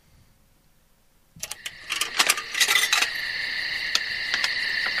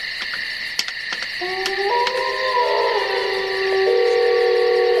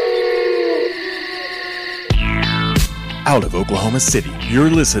out of Oklahoma City. You're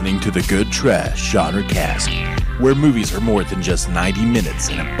listening to the Good Trash Genre Cast, where movies are more than just 90 minutes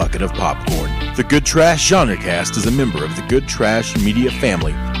and a bucket of popcorn. The Good Trash Genre Cast is a member of the Good Trash Media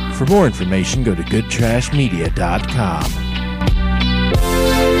family. For more information, go to goodtrashmedia.com.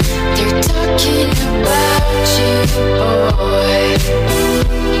 They're talking about you, boy,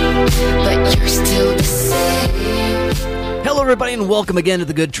 but you're still the same. Hello, everybody, and welcome again to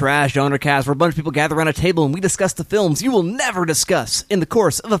the Good Trash Genre Cast, where a bunch of people gather around a table and we discuss the films you will never discuss in the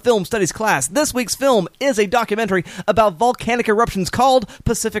course of a film studies class. This week's film is a documentary about volcanic eruptions called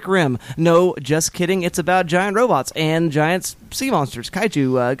Pacific Rim. No, just kidding. It's about giant robots and giant sea monsters,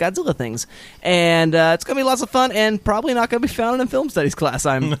 kaiju, Godzilla things. And it's going to be lots of fun and probably not going to be found in film studies class,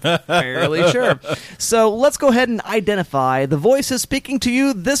 I'm fairly sure. So let's go ahead and identify the voices speaking to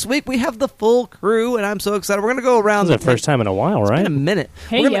you this week. We have the full crew, and I'm so excited. We're going to go around. This is the first time in a while, right? It's been a minute.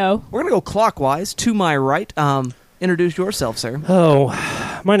 Hey, we're gonna, yo. We're going to go clockwise to my right. Introduce yourself, sir.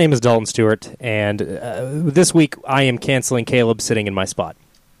 Oh, my name is Dalton Stewart, and this week I am canceling Caleb sitting in my spot.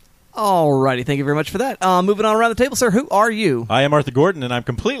 Alrighty, thank you very much for that. Moving on around the table, sir, who are you? I am Arthur Gordon, and I'm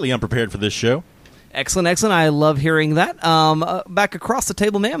completely unprepared for this show. Excellent, excellent. I love hearing that. Back across the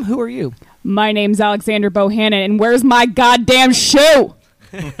table, ma'am, who are you? My name's Alexander Bohannon, and where's my goddamn shoe?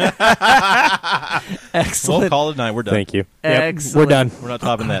 Excellent. We'll call it a night. We're done. Thank you. Excellent. We're done. We're not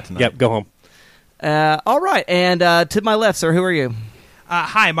topping that tonight. Yep, go home. All right, and to my left, sir, who are you?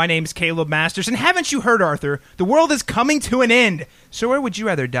 Hi, my name's Caleb Masters, and haven't you heard, Arthur? The world is coming to an end. So where would you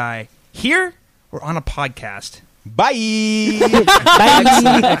rather die? Here or on a podcast? Bye!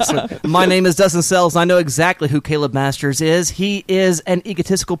 Excellent. My name is Dustin Sells, and I know exactly who Caleb Masters is. He is an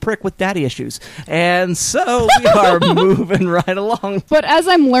egotistical prick with daddy issues. And so we are moving right along. But as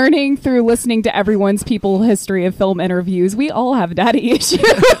I'm learning through listening to everyone's people history of film interviews, we all have daddy issues.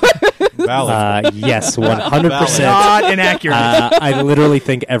 Valid. Yes, 100%. Not inaccurate. I literally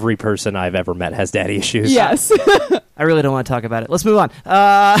think every person I've ever met has daddy issues. Yes. I really don't want to talk about it. Let's move on.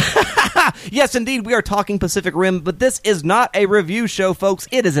 Yes, indeed, we are talking Pacific Rim, but this is not a review show, folks.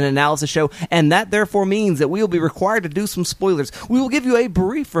 It is an analysis show, and that therefore means that we will be required to do some spoilers. We will give you a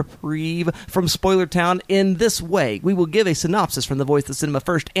brief reprieve from Spoiler Town in this way. We will give a synopsis from the voice of the cinema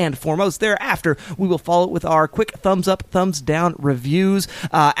first and foremost. Thereafter, we will follow it with our quick thumbs up, thumbs down reviews.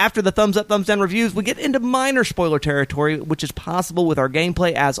 After the thumbs up, thumbs down reviews, we get into minor spoiler territory, which is possible with our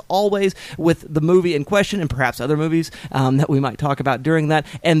gameplay, as always, with the movie in question and perhaps other movies that we might talk about during that.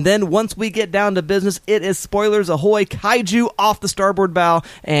 And then once we get down to business, it is spoilers ahoy, kaiju off the starboard bow,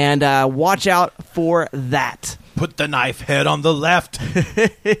 and watch out for that. Put the knife head on the left.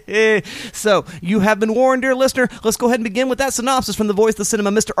 So, you have been warned, dear listener. Let's go ahead and begin with that synopsis from the voice of the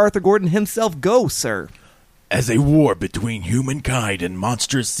cinema, Mr. Arthur Gordon himself. Go, sir. As a war between humankind and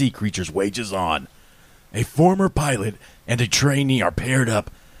monstrous sea creatures wages on, a former pilot and a trainee are paired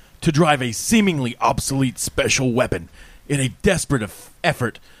up to drive a seemingly obsolete special weapon in a desperate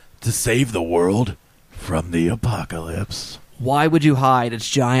effort to save the world from the apocalypse. Why would you hide it's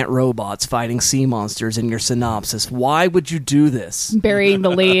giant robots fighting sea monsters in your synopsis? Why would you do this? Burying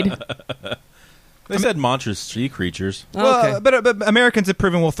the lead. They said monstrous sea creatures. Okay. Well, but Americans have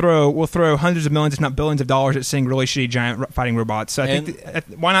proven we'll throw hundreds of millions, if not billions, of dollars at seeing really shitty giant fighting robots. So I think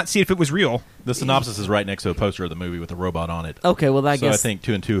why not see if it was real? The synopsis is right next to a poster of the movie with a robot on it. Okay, well, I So guess I think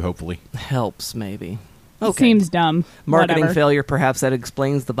 2 and 2, hopefully. helps, maybe. Okay. Seems dumb. Marketing Whatever. failure, perhaps that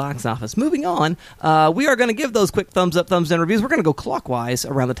explains the box office. Moving on, we are going to give those quick thumbs up, thumbs down reviews. We're going to go clockwise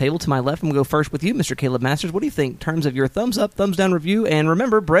around the table to my left, and we'll go first with you, Mr. Caleb Masters. What do you think in terms of your thumbs up, thumbs down review? And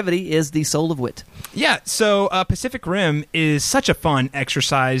remember, brevity is the soul of wit. Yeah, so Pacific Rim is such a fun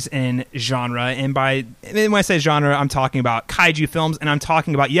exercise in genre, and when I say genre, I'm talking about kaiju films, and I'm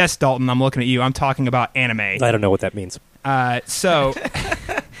talking about, yes, Dalton, I'm looking at you, I'm talking about anime. I don't know what that means. So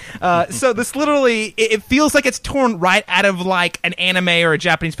this literally, it feels like it's torn right out of like an anime or a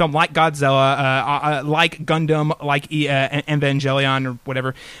Japanese film, like Godzilla, like Gundam, like Evangelion or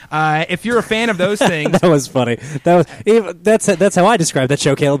whatever. If you're a fan of those things, That was funny. That's how I describe that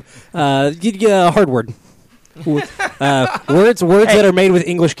show, Caleb. Hard word. Words that are made with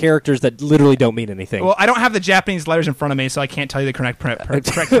English characters that literally don't mean anything. well, I don't have the Japanese letters in front of me, so I can't tell you the correct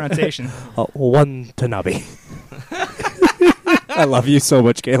pronunciation. One Tanabe. I love you so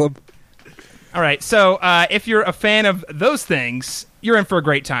much, Caleb. All right, so if you're a fan of those things, you're in for a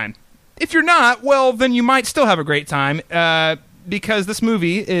great time. If you're not, well, then you might still have a great time because this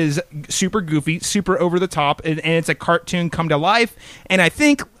movie is super goofy, super over the top, and it's a cartoon come to life. And I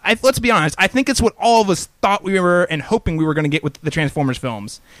think let's be honest. I think it's what all of us thought we were and hoping we were going to get with the Transformers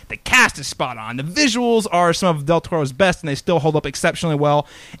films. The cast is spot on. The visuals are some of Del Toro's best, and they still hold up exceptionally well.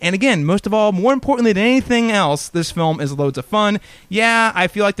 And again, most of all, more importantly than anything else, this film is loads of fun. Yeah, I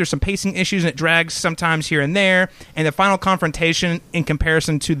feel like there's some pacing issues, and it drags sometimes here and there. And the final confrontation, in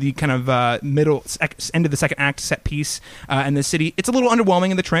comparison to the kind of end of the second act set piece in the city, it's a little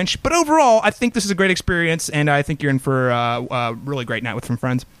underwhelming in the trench. But overall, I think this is a great experience, and I think you're in for a really great night with some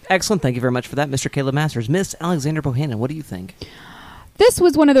friends. Excellent. Thank you very much for that, Mr. Caleb Masters. Miss Alexander Bohannon, what do you think? This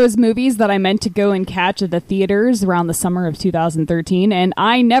was one of those movies that I meant to go and catch at the theaters around the summer of 2013, and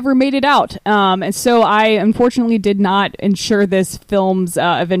I never made it out. And so I unfortunately did not ensure this film's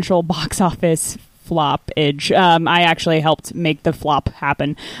eventual box office flop-age. I actually helped make the flop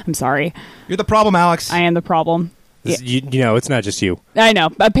happen. I'm sorry. You're the problem, Alex. I am the problem. You know, it's not just you. I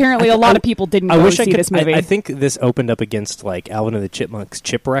know. Apparently, a lot of people didn't go see this movie. I think this opened up against like Alvin and the Chipmunks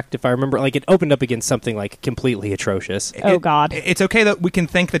Chipwrecked, if I remember. Like it opened up against something like completely atrocious. Oh God! It's okay that we can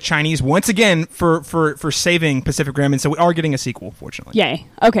thank the Chinese once again for saving Pacific Rim, and so we are getting a sequel, fortunately. Yay!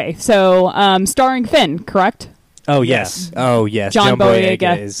 Okay, so starring Finn, correct? Oh yes. Oh yes. John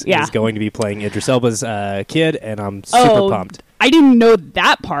Boyega is going to be playing Idris Elba's kid, and I'm super pumped. I didn't know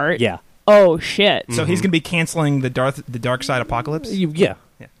that part. Yeah. Oh shit! So he's going to be canceling the Dark Side Apocalypse? Yeah.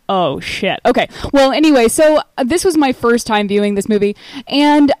 Oh shit. Okay. Well, anyway, so this was my first time viewing this movie,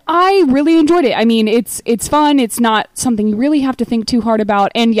 and I really enjoyed it. I mean, it's fun. It's not something you really have to think too hard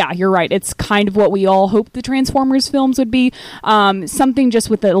about. And yeah, you're right. It's kind of what we all hoped the Transformers films would be. Something just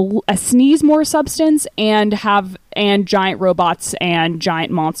with a sneeze more substance and giant robots and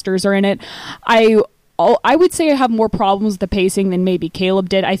giant monsters are in it. I would say I have more problems with the pacing than maybe Caleb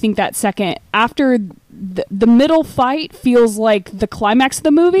did. I think that second, after the middle fight feels like the climax of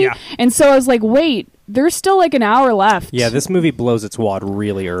the movie. Yeah. And so I was like, wait, there's still like an hour left. Yeah, this movie blows its wad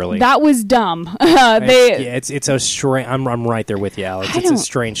really early. That was dumb. It's a strange. I'm right there with you, Alex. It's a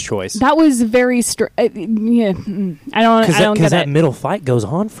strange choice. That was very strange. I don't get because that it. middle fight goes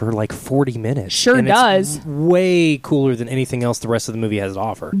on for like 40 minutes. Sure and does. It's way cooler than anything else the rest of the movie has to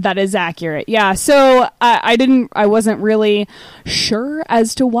offer. That is accurate. Yeah. So I wasn't really sure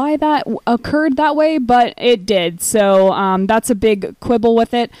as to why that occurred that way, but it did. So that's a big quibble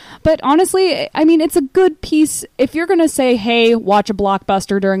with it. But honestly, I mean, it's a good piece. If you're going to say, hey, watch a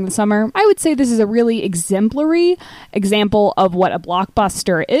blockbuster during the summer, I would say this is a really exemplary example of what a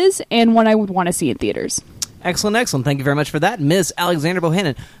blockbuster is and one I would want to see in theaters. Excellent. Thank you very much for that, Miss Alexander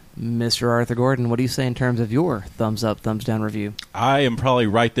Bohannon. Mr. Arthur Gordon, what do you say in terms of your thumbs up, thumbs down review? I am probably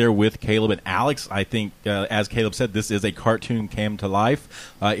right there with Caleb and Alex. I think, as Caleb said, this is a cartoon came to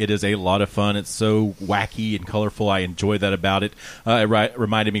life. It is a lot of fun. It's so wacky and colorful. I enjoy that about it. It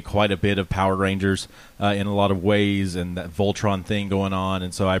reminded me quite a bit of Power Rangers in a lot of ways, and that Voltron thing going on,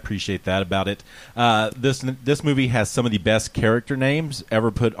 and so I appreciate that about it. This movie has some of the best character names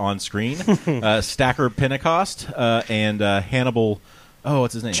ever put on screen. Stacker Pentecost and Hannibal... Oh,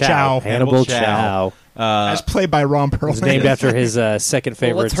 what's his name? Chow. Hannibal Chow. As played by Ron Perlman. It's named after his second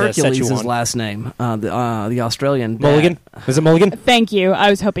favorite, what's Hercules' Szechuan. last name? The Australian Mulligan? Is it Mulligan? Thank you.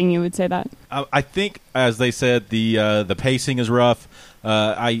 I was hoping you would say that. I think, as they said, the pacing is rough.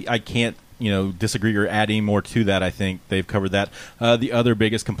 I can't disagree or add any more to that. I think they've covered that. The other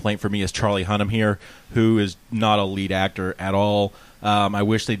biggest complaint for me is Charlie Hunnam here, who is not a lead actor at all. I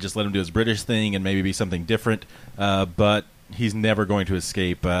wish they'd just let him do his British thing and maybe be something different, but he's never going to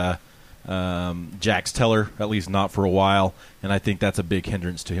escape Jax Teller, at least not for a while, and I think that's a big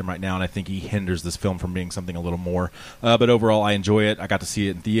hindrance to him right now, and I think he hinders this film from being something a little more. But overall, I enjoy it. I got to see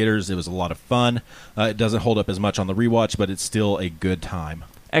it in theaters. It was a lot of fun. It doesn't hold up as much on the rewatch, but it's still a good time.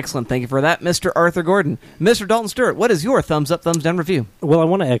 Excellent. Thank you for that, Mr. Arthur Gordon. Mr. Dalton Stewart, what is your thumbs up, thumbs down review? Well, I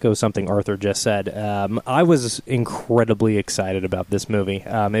want to echo something Arthur just said. I was incredibly excited about this movie.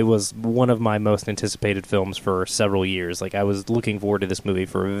 It was one of my most anticipated films for several years. Like, I was looking forward to this movie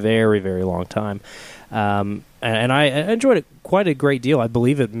for a very, very long time. And I enjoyed it quite a great deal. I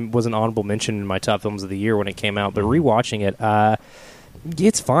believe it was an honorable mention in my top films of the year when it came out. But rewatching it,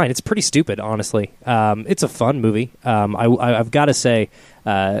 it's fine. It's pretty stupid, honestly. It's a fun movie. I've got to say,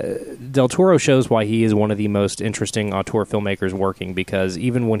 Del Toro shows why he is one of the most interesting auteur filmmakers working, because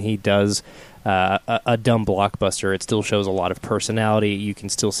even when he does a dumb blockbuster, it still shows a lot of personality. You can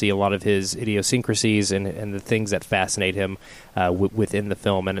still see a lot of his idiosyncrasies and the things that fascinate him within the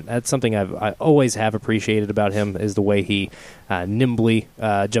film. And that's something I always have appreciated about him, is the way he nimbly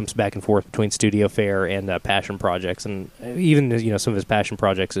jumps back and forth between studio fare and passion projects. And even some of his passion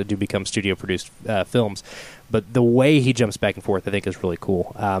projects do become studio-produced films. but the way he jumps back and forth, I think, is really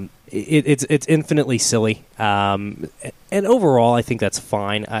cool. It's infinitely silly, and overall, I think that's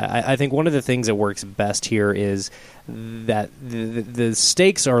fine. I think one of the things that works best here is that the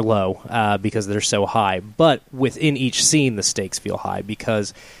stakes are low because they're so high, but within each scene, the stakes feel high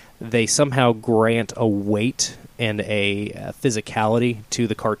because they somehow grant a weight and a physicality to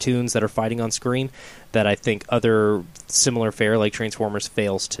the cartoons that are fighting on screen that I think other similar fare like Transformers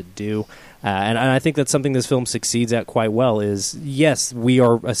fails to do. And I think that's something this film succeeds at quite well is, yes, we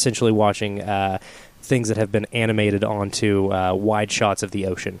are essentially watching things that have been animated onto wide shots of the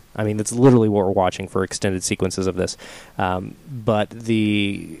ocean. I mean, that's literally what we're watching for extended sequences of this. But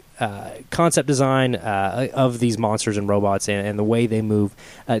the concept design of these monsters and robots and the way they move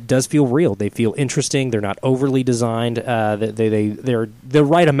does feel real. They feel interesting. They're not overly designed. They're the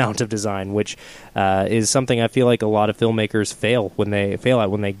right amount of design, which is something I feel like a lot of filmmakers fail at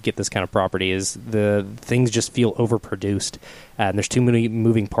when they get this kind of property. Is the things just feel overproduced, and there's too many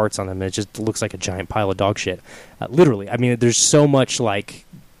moving parts on them. And it just looks like a giant pile of dog shit. Literally, I mean, there's so much like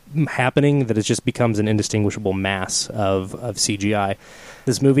happening that it just becomes an indistinguishable mass of CGI.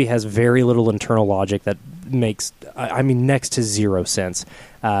 This movie has very little internal logic that makes, I mean, next to zero sense.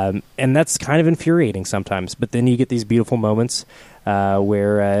 And that's kind of infuriating sometimes. But then you get these beautiful moments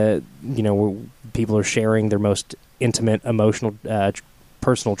where people are sharing their most intimate, emotional,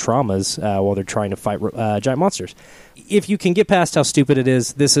 personal traumas while they're trying to fight giant monsters. If you can get past how stupid it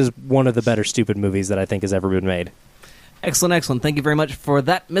is, this is one of the better stupid movies that I think has ever been made. Excellent, excellent. Thank you very much for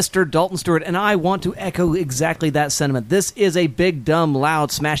that, Mr. Dalton Stewart. And I want to echo exactly that sentiment. This is a big, dumb, loud,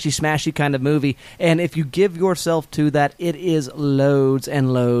 smashy kind of movie. And if you give yourself to that, it is loads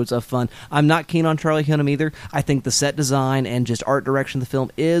and loads of fun. I'm not keen on Charlie Hunnam either. I think the set design and just art direction of the film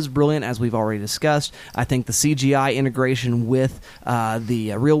is brilliant, as we've already discussed. I think the CGI integration with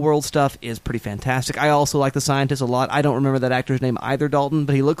the real-world stuff is pretty fantastic. I also like the scientist a lot. I don't remember that actor's name either, Dalton,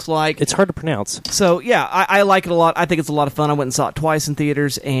 but he looks like... It's hard to pronounce. So, yeah, I like it a lot. I think it's a lot of fun. I went and saw it twice in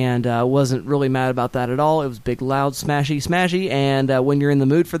theaters and wasn't really mad about that at all. It was big, loud, smashy, and when you're in the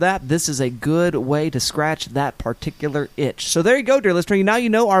mood for that, this is a good way to scratch that particular itch. So there you go, dear listener. Now you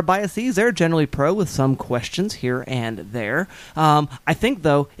know our biases. They're generally pro with some questions here and there. I think,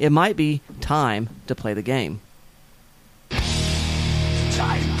 though, it might be time to play the game.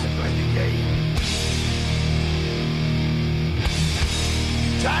 Time to play the game.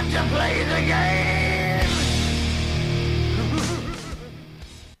 Time to play the game.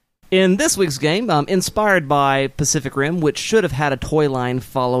 In this week's game, inspired by Pacific Rim, which should have had a toy line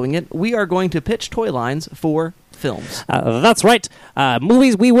following it, we are going to pitch toy lines for films. That's right.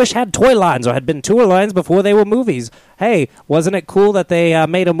 Movies we wish had toy lines or had been toy lines before they were movies. Hey, wasn't it cool that they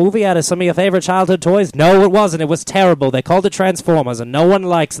made a movie out of some of your favorite childhood toys? No, it wasn't. It was terrible. They called it Transformers, and no one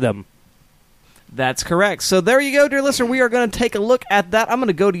likes them. That's correct. So there you go, dear listener. We are going to take a look at that. I'm going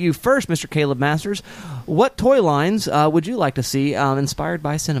to go to you first, Mr. Caleb Masters. What toy lines would you like to see inspired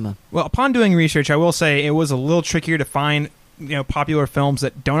by cinema? Well, upon doing research, I will say it was a little trickier to find popular films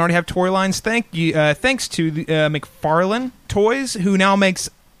that don't already have toy lines. Thanks to McFarlane Toys, who now makes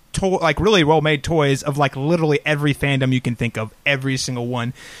really well-made toys of literally every fandom you can think of, every single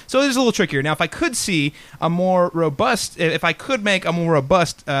one. So it's a little trickier. Now, if I could make a more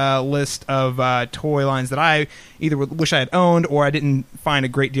robust list of toy lines that I either wish I had owned or I didn't find a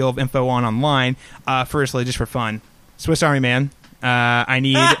great deal of info on online, firstly, just for fun, Swiss Army Man. I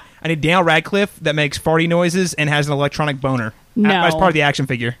need Daniel Radcliffe that makes farty noises and has an electronic boner. No. As part of the action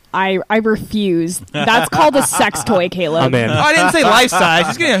figure. I refuse. That's called a sex toy, Caleb. I'm in. Oh, I didn't say life size.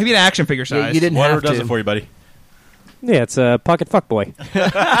 He's going to be an action figure size. Yeah, you didn't Whatever have does to. it for you, buddy. Yeah, it's a pocket fuckboy.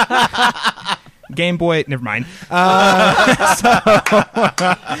 Game Boy, never mind.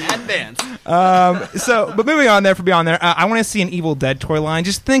 Advance. But moving on there, I want to see an Evil Dead toy line.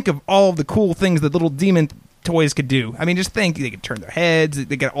 Just think of all of the cool things that little demon toys could do. I mean, just think they could turn their heads.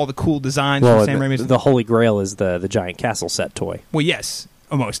 They got all the cool designs from Sam Raimi's. The Holy Grail is the giant castle set toy. Well, yes.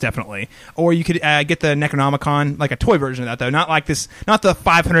 Most definitely. Or you could get the Necronomicon, like a toy version of that, though. Not like this, not the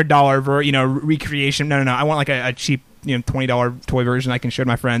 $500 recreation. No. I want like a cheap, $20 toy version I can show to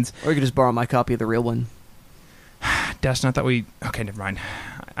my friends. Or you could just borrow my copy of the real one. Dustin, I thought okay, never mind.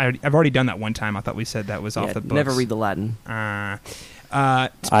 I've already done that one time. I thought we said that was off the books. Never read the Latin.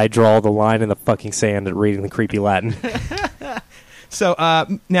 I draw the line in the fucking sand at reading the creepy Latin. So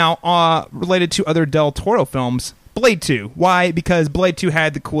now, related to other Del Toro films, Blade 2. Why? Because Blade 2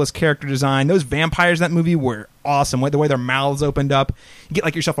 had the coolest character design. Those vampires in that movie were awesome. The way their mouths opened up. You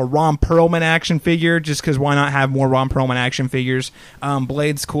get yourself a Ron Perlman action figure, just because why not have more Ron Perlman action figures?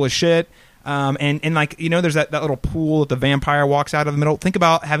 Blade's cool as shit. And like, you know, there's that little pool that the vampire walks out of the middle. Think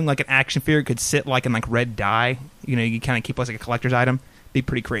about having like an action figure could sit like in like red dye. You know, you kind of keep like a collector's item. Be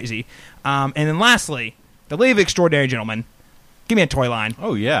pretty crazy. And then lastly, the League of Extraordinary Gentlemen. Give me a toy line.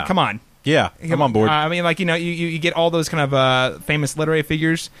 Oh yeah, Come on. Yeah, I'm on board. I mean, like, you know, you get all those kind of famous literary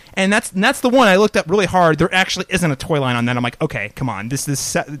figures, and that's the one I looked up really hard. There actually isn't a toy line on that. I'm like, okay, come on, this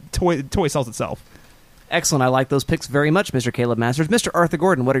toy sells itself. Excellent. I like those picks very much, Mr. Caleb Masters. Mr. Arthur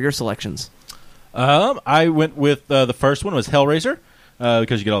Gordon, what are your selections? I went with the first one was Hellraiser.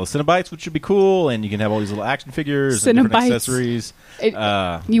 Because you get all the Cenobites, which should be cool, and you can have all these little action figures and different accessories.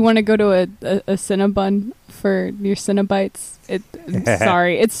 You want to go to a Cinnabon for your Cinnabites?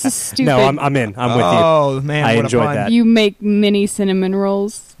 Sorry, it's just stupid. No, I'm in. I'm with you. Oh man, I what enjoyed a fun. that. You make mini cinnamon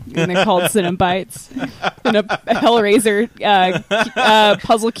rolls, and they're called Cinnabites. In a Hellraiser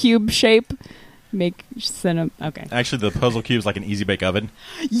puzzle cube shape. Make okay. Actually, the puzzle cube is like an easy bake oven.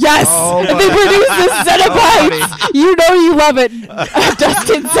 Yes, Oh, they produce the Cinnabites. You know you love it,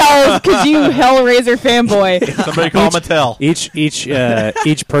 Dustin Sells, because you Hellraiser fanboy. Somebody call Mattel.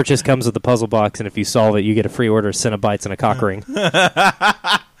 Each purchase comes with a puzzle box, and if you solve it, you get a free order of Cinnabites and a cock ring.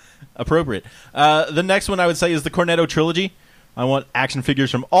 Appropriate. The next one I would say is the Cornetto trilogy. I want action figures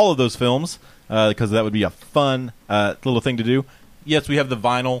from all of those films because that would be a fun little thing to do. Yes, we have the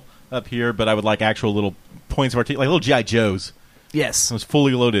vinyl up here, but I would like actual little points of like little G.I. Joes. Yes. It was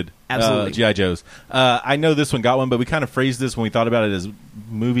fully loaded. Absolutely. G.I. Joes. I know this one got one, but we kind of phrased this when we thought about it as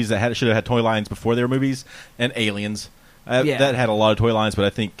movies that should have had toy lines before they were movies, and Aliens. Yeah. That had a lot of toy lines, but I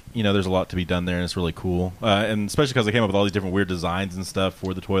think there's a lot to be done there, and it's really cool. And especially because they came up with all these different weird designs and stuff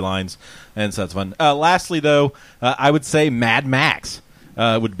for the toy lines, and so that's fun. Lastly, though, I would say Mad Max.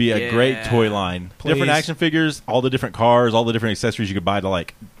 Would be a great toy line. Please. Different action figures, all the different cars, all the different accessories you could buy to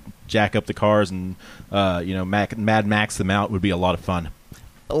like jack up the cars and Mad Max them out would be a lot of fun.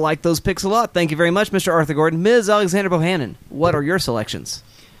 I like those picks a lot. Thank you very much, Mr. Arthur Gordon. Ms. Alexander Bohannon, what are your selections?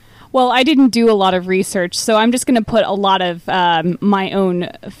 Well, I didn't do a lot of research, so I'm just going to put a lot of my own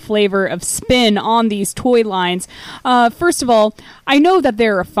flavor of spin on these toy lines. First of all, I know that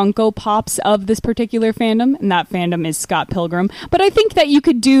there are Funko Pops of this particular fandom, and that fandom is Scott Pilgrim. But I think that you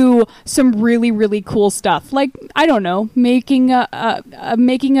could do some really, really cool stuff, like, I don't know, making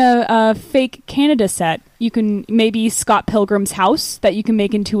a fake Canada set. You can maybe Scott Pilgrim's house that you can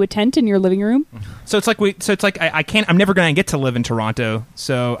make into a tent in your living room. So it's like I can't. I'm never going to get to live in Toronto,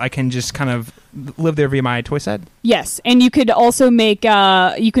 so I can just kind of live there via my toy set. Yes, and you could also make.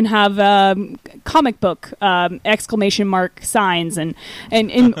 You can have comic book exclamation mark signs and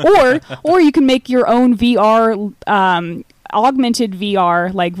or you can make your own VR. Augmented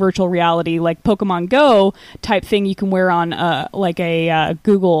VR, like virtual reality, like Pokemon Go type thing you can wear on like a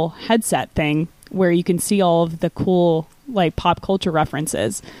Google headset thing where you can see all of the cool like pop culture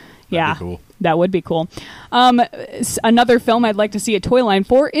references. That'd be cool. That would be cool. Another film I'd like to see a toy line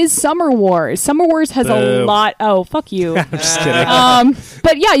for is Summer Wars. Summer Wars has a lot. Oh, fuck you. I'm just kidding.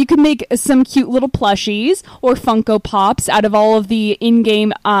 But yeah, you could make some cute little plushies or Funko Pops out of all of the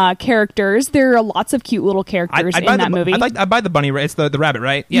in-game characters. There are lots of cute little characters in that movie. I'd buy the bunny. It's the rabbit,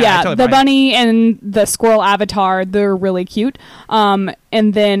 right? Yeah, I totally the buy it. bunny and the squirrel avatar, they're really cute. And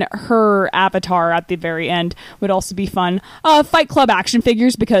then her avatar at the very end would also be fun. Fight Club action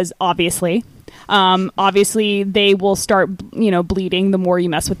figures, because obviously they will start, bleeding the more you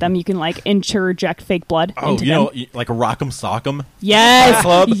mess with them. You can like interject fake blood into them. Like a Rock'em Sock'em. Yes, Fight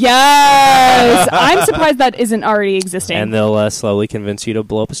Club. Yes. I'm surprised that isn't already existing. And they'll slowly convince you to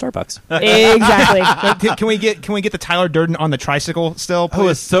blow up a Starbucks. Exactly. Can we get the Tyler Durden on the tricycle still? Oh,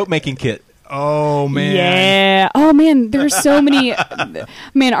 a soap making kit. Oh man. Yeah. Oh man, there's so many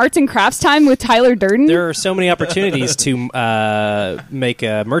arts and crafts time with Tyler Durden. There are so many opportunities to make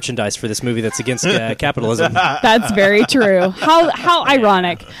merchandise for this movie that's against capitalism. That's very true. How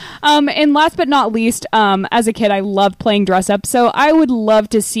ironic. And last but not least, as a kid, I loved playing dress up. So I would love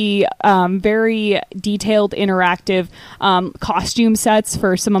to see very detailed, interactive costume sets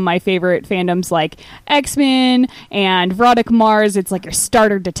for some of my favorite fandoms, like X-Men and Veronica Mars. It's like your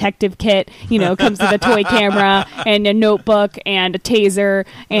starter detective kit. Comes with a toy camera and a notebook and a taser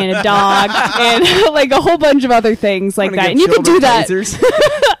and a dog and like a whole bunch of other things like that. And you could do that.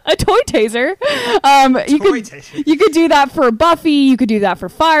 A toy taser. You could do that for Buffy. You could do that for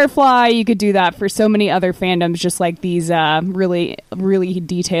Firefly. You could do that for so many other fandoms, just like these really, really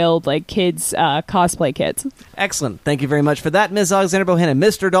detailed like kids cosplay kits. Excellent. Thank you very much for that, Ms. Alexander Bohannon.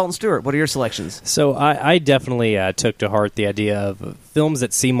 Mr. Dalton Stewart, what are your selections? So I definitely took to heart the idea of films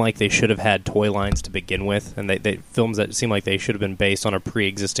that seem like they should have had toy lines to begin with, and they films that seem like they should have been based on a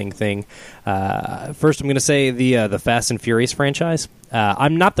pre-existing thing. First, I'm going to say the Fast and Furious franchise.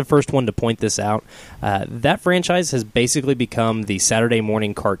 I'm not the first one to point this out. That franchise has basically become the Saturday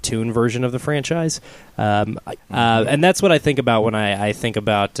morning cartoon version of the franchise. And that's what I think about when I think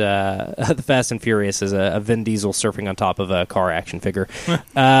about the Fast and Furious as a Vin Diesel surfing on top of a car action figure.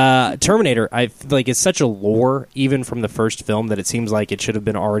 Terminator, I feel like, is such a lore, even from the first film, that it seems like it should have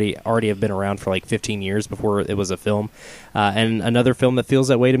been already have been around for like 15 years before it was a film. And another film that feels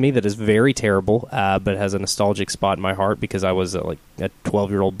that way to me, that is very terrible, but has a nostalgic spot in my heart because I was like a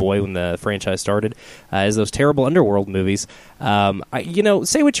 12-year-old boy when the franchise started, is those terrible Underworld movies.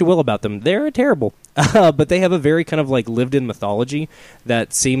 Say what you will about them, they're terrible. But they have a very kind of like lived-in mythology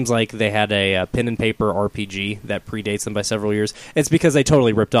that seems like they had a pen and paper RPG that predates them by several years. It's because they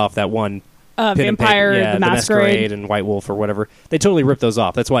totally ripped off that one Vampire, the Masquerade, and White Wolf or whatever. They totally ripped those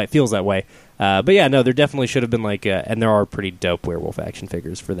off. That's why it feels that way. But yeah, no, there definitely should have been like, and there are pretty dope werewolf action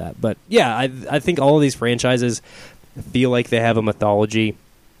figures for that. But yeah, I think all of these franchises feel like they have a mythology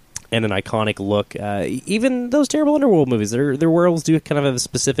and an iconic look. Even those terrible Underworld movies, their werewolves do kind of have a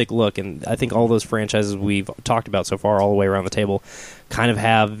specific look, and I think all those franchises we've talked about so far, all the way around the table, kind of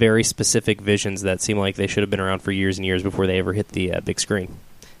have very specific visions that seem like they should have been around for years and years before they ever hit the big screen.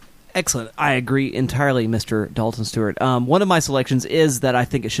 Excellent. I agree entirely, Mr. Dalton Stewart. One of my selections is that I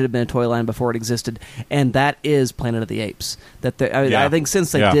think it should have been a toy line before it existed, and that is Planet of the Apes. I think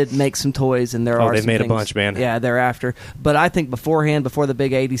since they did make some toys, and there are they've some made things, a bunch, man. Yeah, thereafter. But I think beforehand, before the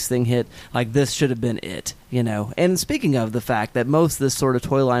big 80s thing hit, like this should have been it. And speaking of the fact that most of this sort of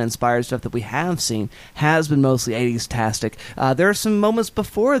toy line inspired stuff that we have seen has been mostly 80s-tastic, there are some moments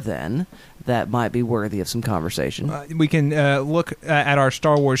before then that might be worthy of some conversation. We can look at our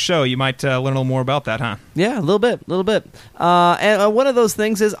Star Wars show. You might learn a little more about that, huh? Yeah, a little bit. And one of those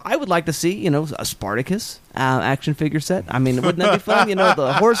things is I would like to see, a Spartacus action figure set. I mean, wouldn't that be fun?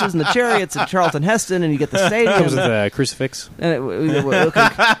 The horses and the chariots and Charlton Heston, and you get the stadium. Comes with a crucifix.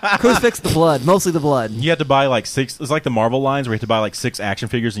 Crucifix, the blood, mostly the blood. You have to buy like 6. It's like the Marvel lines where you have to buy like 6 action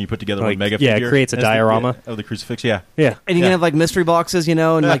figures and you put together one mega figure. Yeah, it creates a diorama of the crucifix. Yeah. And you can have like mystery boxes,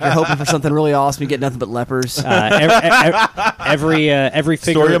 and like you're hoping for something really awesome. You get nothing but lepers. Every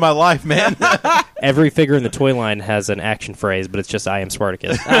figure. Story of my life, man. Every figure in the toy line has an action phrase, but it's just "I am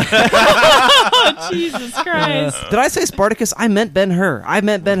Spartacus." Oh, Jesus Christ! Did I say Spartacus? I meant Ben-Hur. Too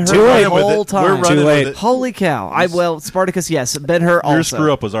late. The whole time. We're running Too late. with it. Holy cow! Spartacus, yes. Ben-Hur also. Your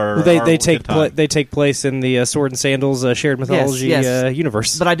screw up was our. They take place in the Sword and Sandals shared mythology Yes.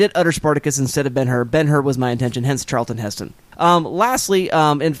 universe. But I did utter Spartacus instead of Ben-Hur. Ben-Hur was my intention, hence Charlton Heston. Lastly,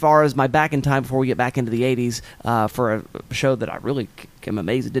 in far as my back in time before we get back into the 80s, for a show that I really am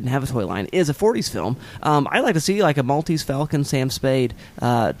amazed it didn't have a toy line, is a 40s film. I'd like to see like a Maltese Falcon Sam Spade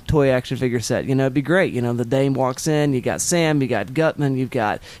toy action figure set. It'd be great. The dame walks in, you got Sam, you got Gutman, you've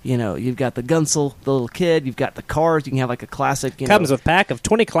got the Gunsel, the little kid, you've got the cars, you can have like a classic. Comes with a pack of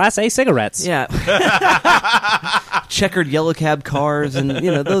 20 Class A cigarettes. Yeah. Checkered yellow cab cars and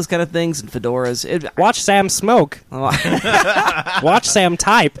those kind of things, and fedoras. Watch Sam smoke. Watch Sam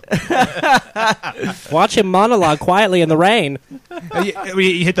type. Watch him monologue quietly in the rain.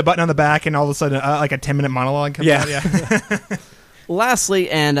 You hit the button on the back, and all of a sudden, like a 10-minute monologue comes out. Yeah. Lastly,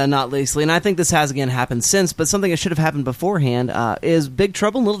 and not leastly, and I think this has again happened since, but something that should have happened beforehand is Big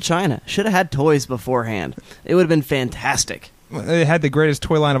Trouble in Little China. Should have had toys beforehand. It would have been fantastic. It had the greatest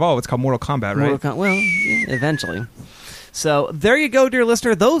toy line of all. It's called Mortal Kombat, right? Well, eventually. So there you go, dear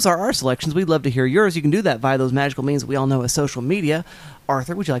listener. Those are our selections. We'd love to hear yours. You can do that via those magical means that we all know as social media.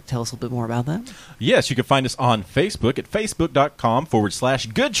 Arthur, would you like to tell us a little bit more about that? Yes, you can find us on Facebook at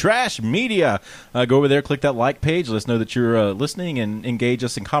facebook.com/goodtrashmedia. Go over there, click that like page. Let us know that you're listening and engage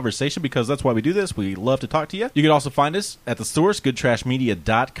us in conversation, because that's why we do this. We love to talk to you. You can also find us at the source,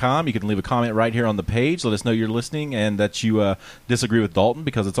 goodtrashmedia.com. You can leave a comment right here on the page. Let us know you're listening and that you disagree with Dalton,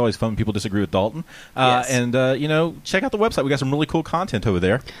 because it's always fun when people disagree with Dalton. Yes. And, check out the website. We got some really cool content over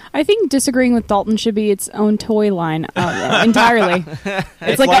there. I think disagreeing with Dalton should be its own toy line entirely.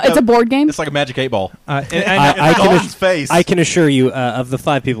 It's a board game. It's like a Magic 8-ball. Dalton's face. I can assure you, of the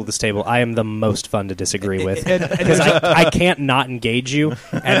 5 people at this table, I am the most fun to disagree with, because I can't not engage you,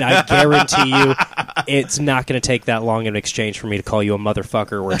 and I guarantee you it's not going to take that long in exchange for me to call you a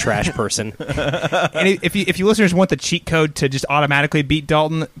motherfucker or a trash person. And if you listeners want the cheat code to just automatically beat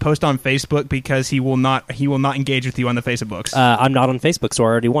Dalton, post on Facebook, because he will not engage with you on the Facebooks. I'm not on Facebook, so I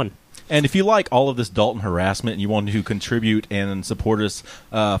already won. And if you like all of this Dalton harassment and you want to contribute and support us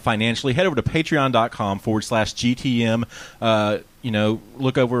financially, head over to patreon.com/GTM.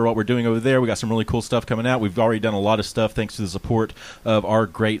 Look over what we're doing over there. We got some really cool stuff coming out. We've already done a lot of stuff thanks to the support of our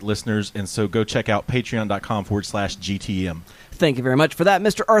great listeners. And so go check out patreon.com/GTM. Thank you very much for that,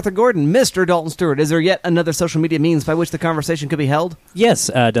 Mr. Arthur Gordon. Mr. Dalton Stewart, is there yet another social media means by which the conversation could be held?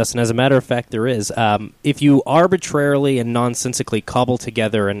 Yes, Dustin, as a matter of fact, there is. If you arbitrarily and nonsensically cobble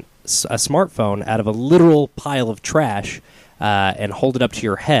together a smartphone out of a literal pile of trash and hold it up to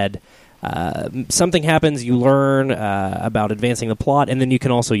your head, something happens, you learn about advancing the plot, and then you can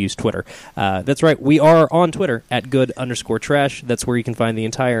also use Twitter. That's right, we are on Twitter at good_trash. That's where you can find the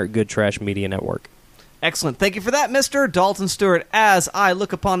entire Good Trash Media Network. Excellent. Thank you for that, Mr. Dalton Stewart. As I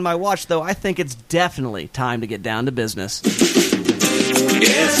look upon my watch, though, I think it's definitely time to get down to business. It's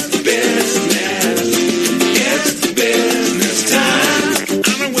business. It's business time.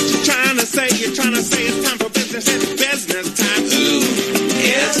 I know what you're trying to say. You're trying to say it's time for business. It's business time. Ooh,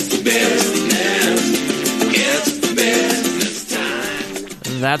 it's business. It's business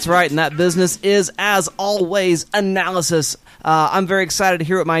time. That's right, and that business is, as always, analysis. I'm very excited to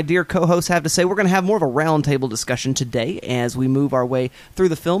hear what my dear co-hosts have to say. We're going to have more of a roundtable discussion today as we move our way through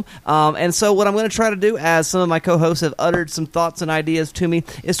the film. And so what I'm going to try to do, as some of my co-hosts have uttered some thoughts and ideas to me,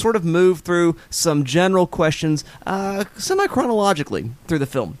 is sort of move through some general questions semi-chronologically through the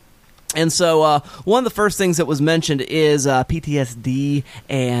film. And so one of the first things that was mentioned is PTSD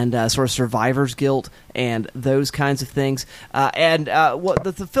and sort of survivor's guilt and those kinds of things. What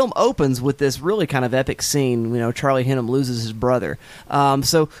the film opens with this really kind of epic scene. Charlie Hunnam loses his brother.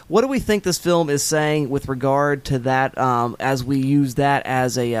 So what do we think this film is saying with regard to that as we use that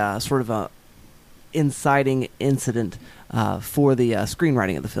as a sort of a inciting incident for the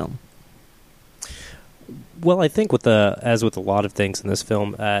screenwriting of the film? Well, I think as with a lot of things in this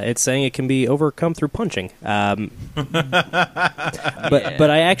film, it's saying it can be overcome through punching. But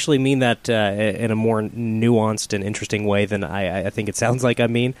I actually mean that in a more nuanced and interesting way than I think it sounds like I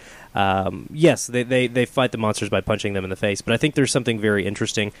mean. Yes, they fight the monsters by punching them in the face, but I think there's something very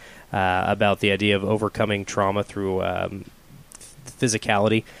interesting about the idea of overcoming trauma through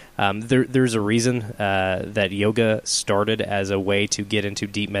physicality. There's a reason that yoga started as a way to get into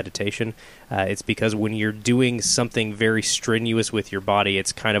deep meditation. It's because when you're doing something very strenuous with your body,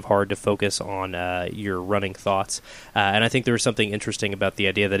 it's kind of hard to focus on your running thoughts. And I think there's something interesting about the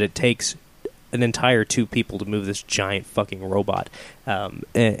idea that it takes an entire two people to move this giant fucking robot.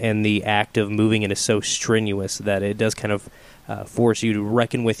 And the act of moving it is so strenuous that it does kind of force you to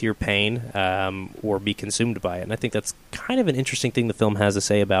reckon with your pain or be consumed by it. And I think that's kind of an interesting thing the film has to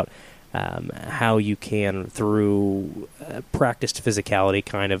say about how you can, through practiced physicality,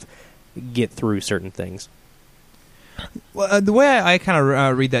 kind of get through certain things. Well, the way I kind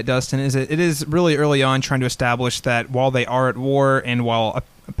of read that, Dustin, is it is really early on trying to establish that while they are at war, and while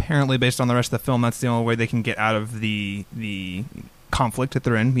apparently based on the rest of the film, that's the only way they can get out of the conflict that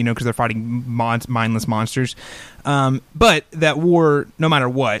they're in, because they're fighting mindless monsters. But that war, no matter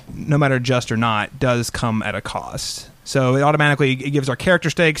what, no matter just or not, does come at a cost. So it automatically gives our character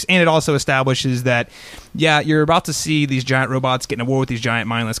stakes, and it also establishes that, you're about to see these giant robots get in a war with these giant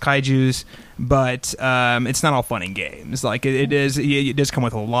mindless kaijus, but it's not all fun and games. Like it does come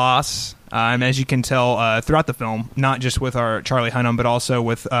with a loss. And as you can tell throughout the film, not just with our Charlie Hunnam, but also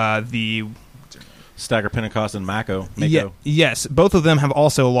with the Stagger Pentecost and Mako. Yes, both of them have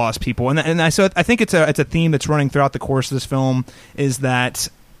also lost people, so I think it's a theme that's running throughout the course of this film, is that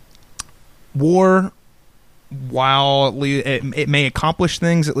war, while it may accomplish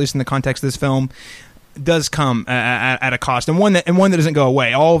things, at least in the context of this film, does come at a cost, and one that doesn't go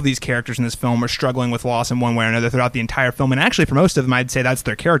away. All of these characters in this film are struggling with loss in one way or another throughout the entire film, and actually for most of them, I'd say that's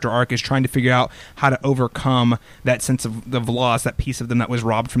their character arc, is trying to figure out how to overcome that sense of loss, that piece of them that was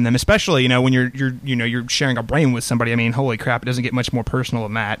robbed from them. Especially, when you're sharing a brain with somebody. I mean, holy crap, it doesn't get much more personal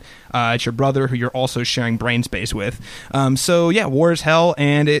than that. It's your brother who you're also sharing brain space with. War is hell,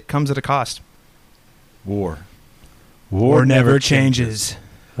 and it comes at a cost. War never changes.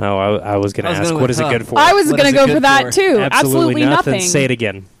 Oh, I was going to ask, what is it good for? I was going to go for that, too. Absolutely nothing. Say it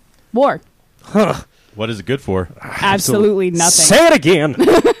again. War. What is it good for? Absolutely nothing. Say it again.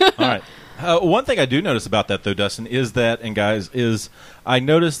 All right. One thing I do notice about that, though, Dustin, is I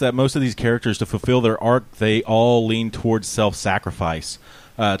noticed that most of these characters, to fulfill their arc, they all lean towards self-sacrifice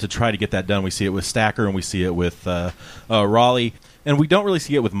to try to get that done. We see it with Stacker, and we see it with Raleigh. And we don't really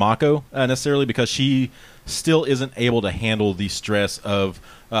see it with Mako necessarily, because she still isn't able to handle the stress of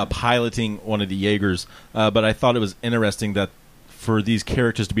piloting one of the Jaegers. But I thought it was interesting that for these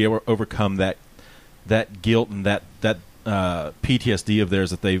characters to be able to overcome that guilt and that PTSD of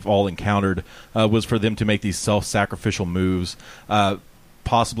theirs that they've all encountered was for them to make these self-sacrificial moves,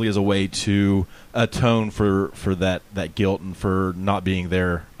 possibly as a way to atone for that guilt and for not being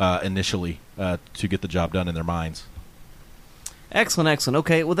there initially to get the job done in their minds. Excellent.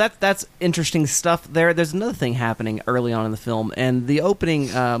 Okay, well that's interesting stuff there. There's another thing happening early on in the film, and the opening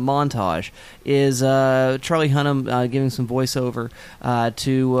montage is Charlie Hunnam giving some voiceover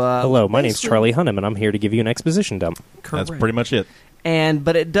to... Hello, my name's Charlie Hunnam, and I'm here to give you an exposition dump. Correct. That's pretty much it.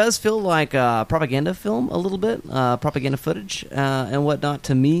 But it does feel like a propaganda film a little bit, propaganda footage and whatnot,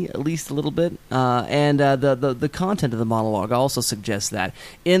 to me at least a little bit. The content of the monologue also suggests that,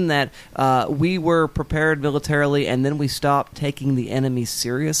 in that we were prepared militarily and then we stopped taking the enemy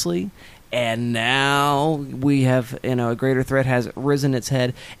seriously. And now we have, a greater threat has risen its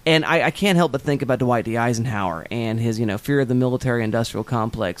head. And I can't help but think about Dwight D. Eisenhower and his, fear of the military-industrial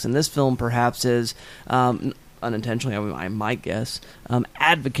complex. And this film perhaps is... unintentionally, I might guess,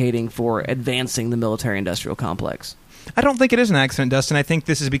 advocating for advancing the military-industrial complex. I don't think it is an accident, Dustin. I think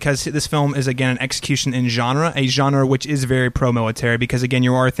this is because this film is, again, an execution in genre, a genre which is very pro-military, because, again,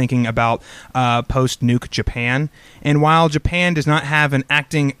 you are thinking about post-nuke Japan. And while Japan does not have an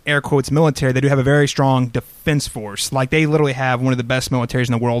acting, air quotes, military, they do have a very strong defense force. Like, they literally have one of the best militaries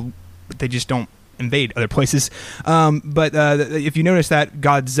in the world, but they just don't invade other places. But if you notice that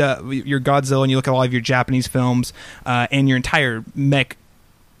your Godzilla, and you look at all of your Japanese films and your entire mech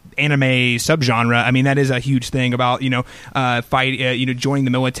anime subgenre, I mean, that is a huge thing about joining the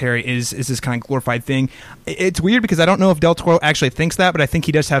military is this kind of glorified thing. It's weird because I don't know if Del Toro actually thinks that, but I think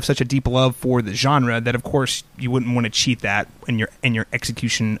he does have such a deep love for the genre that, of course, you wouldn't want to cheat that in your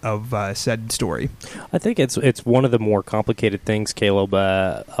execution of said story. I think it's one of the more complicated things, Caleb,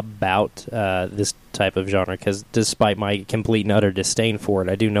 about this type of genre, because despite my complete and utter disdain for it,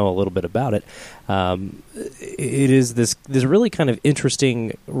 I do know a little bit about it. It is this really kind of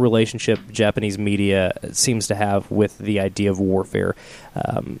interesting relationship Japanese media seems to have with the idea of warfare.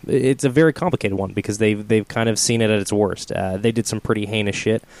 It's a very complicated one because they've kind of seen it at its worst. They did some pretty heinous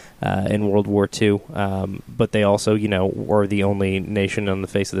shit in World War II, but they also, were the only nation on the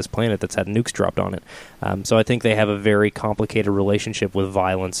face of this planet that's had nukes dropped on it. So I think they have a very complicated relationship with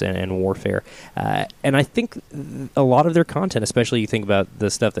violence and warfare. And I think a lot of their content, especially you think about the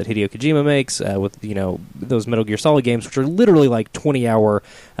stuff that Hideo Kojima makes with those Metal Gear Solid games, which are literally like 20-hour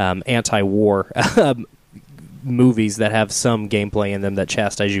anti-war movies that have some gameplay in them that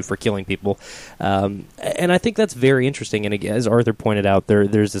chastise you for killing people. And I think that's very interesting. And as Arthur pointed out,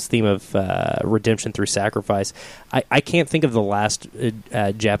 there's this theme of redemption through sacrifice. I can't think of the last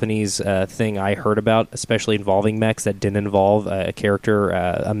Japanese thing I heard about, especially involving mechs, that didn't involve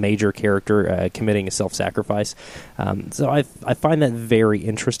a major character committing a self-sacrifice. So I find that very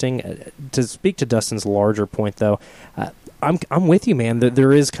interesting. To speak to Dustin's larger point, though, I'm with you, man.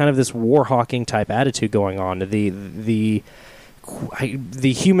 There is kind of this war hawking type attitude going on. The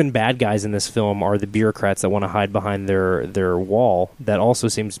human bad guys in this film are the bureaucrats that want to hide behind their wall that also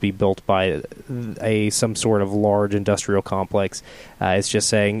seems to be built by some sort of large industrial complex. It's just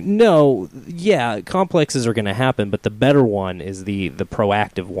saying, no, yeah, complexes are going to happen, but the better one is the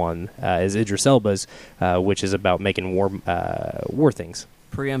proactive one, is Idris Elba's, which is about making war things.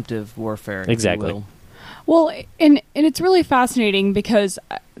 Preemptive warfare, exactly. If you will. Well, and it's really fascinating because,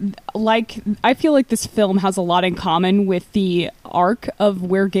 I feel like this film has a lot in common with the arc of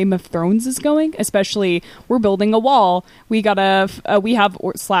where Game of Thrones is going. Especially, we're building a wall. We have a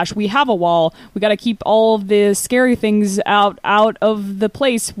wall. We gotta keep all of the scary things out of the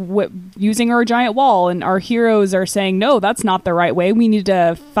place using our giant wall. And our heroes are saying, no, that's not the right way. We need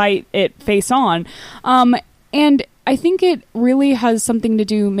to fight it face on. And I think it really has something to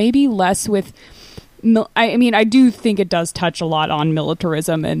do, maybe less with. I do think it does touch a lot on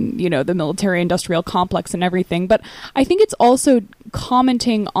militarism and, the military-industrial complex and everything, but I think it's also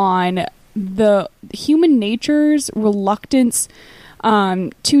commenting on the human nature's reluctance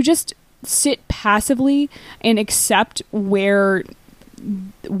to just sit passively and accept where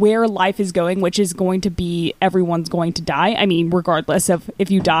life is going, which is going to be everyone's going to die. I mean, regardless of if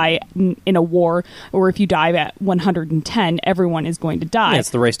you die in a war or if you die at 110, everyone is going to die. Yeah,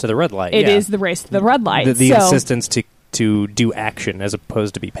 it's the race to the red light. It is the race to the red light. The insistence to do action as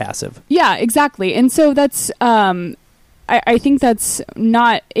opposed to be passive. Yeah, exactly. And so that's I think that's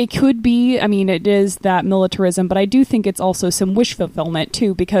not, it could be, it is that militarism, but I do think it's also some wish fulfillment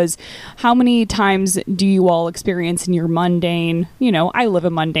too, because how many times do you all experience in your mundane, I live a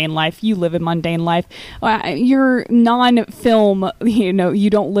mundane life, you live a mundane life, your non-film, you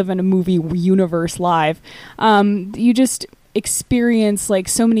don't live in a movie universe live, you just experience like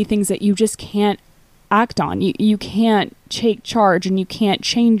so many things that you just can't act on. You can't take charge and you can't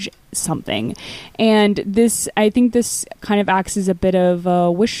change something. And I think this kind of acts as a bit of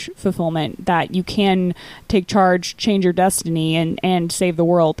a wish fulfillment, that you can take charge, change your destiny, and save the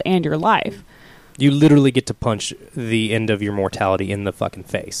world and your life. You literally get to punch the end of your mortality in the fucking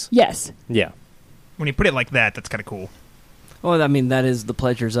face. Yes. Yeah. When you put it like that, that's kind of cool. Well, I mean, that is the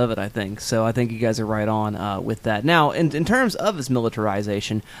pleasures of it, I think. So I think you guys are right on with that. Now, in terms of its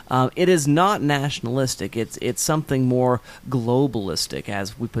militarization, it is not nationalistic. It's something more globalistic,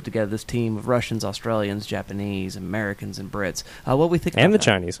 as we put together this team of Russians, Australians, Japanese, Americans, and Brits. What we think And about the that?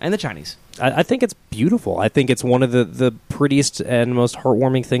 Chinese. And the Chinese. I think it's beautiful. I think it's one of the prettiest and most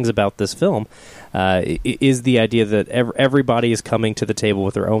heartwarming things about this film is the idea that everybody is coming to the table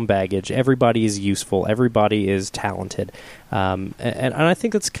with their own baggage. Everybody is useful. Everybody is talented. And I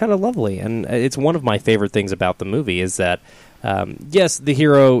think that's kind of lovely. And it's one of my favorite things about the movie is that, yes, the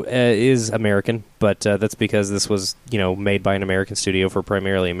hero is American, but that's because this was, made by an American studio for a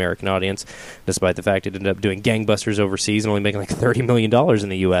primarily American audience, despite the fact it ended up doing gangbusters overseas and only making like $30 million in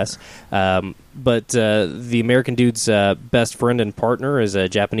the U.S. But the American dude's best friend and partner is a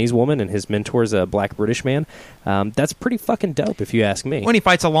Japanese woman, and his mentor is a black British man. That's pretty fucking dope, if you ask me. When he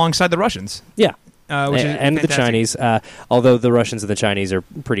fights alongside the Russians. Yeah. Which is and the fantastic. Chinese, although the Russians and the Chinese are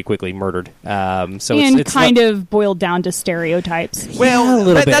pretty quickly murdered. So and it's kind of boiled down to stereotypes. Well, Yeah, a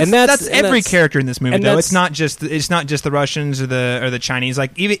little bit. That's, And that's every that's- character in this movie, and though. that's- It's not just the Russians or the Chinese.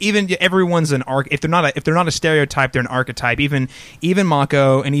 Like even everyone's an arc. If they're not a stereotype, they're an archetype. Even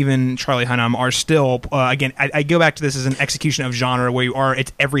Mako and even Charlie Hunnam are still again. I go back to this as an execution of genre where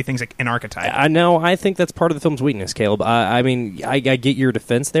everything's like an archetype. I know. I think that's part of the film's weakness, Caleb. I mean, I get your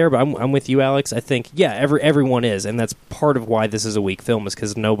defense there, but I'm with you, Alex. I think everyone is, and that's part of why this is a weak film, is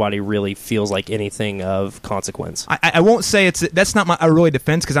because nobody really feels like anything of consequence. I won't say that's not a really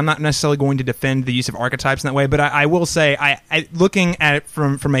defense, because I'm not necessarily going to defend the use of archetypes in that way. But I will say, I looking at it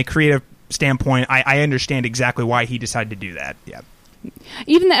from a creative standpoint, I understand exactly why he decided to do that. Yeah.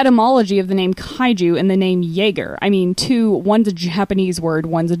 Even the etymology of the name kaiju and the name Jaeger. I mean, one's a Japanese word,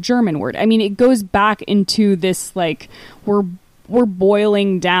 one's a German word. I mean, it goes back into this, like, we're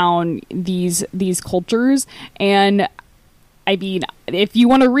boiling down these cultures. And I mean, if you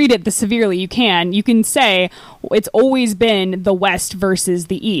want to read it severely, you can say it's always been the West versus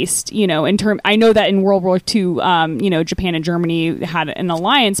the East. I know that in World War II, Japan and Germany had an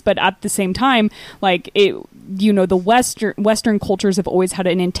alliance, but at the same time, like the Western cultures have always had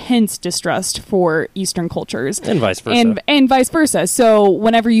an intense distrust for Eastern cultures, And vice versa. and vice versa. So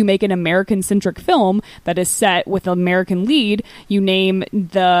whenever you make an American-centric film that is set with an American lead, you name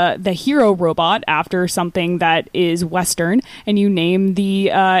the hero robot after something that is Western, and you name the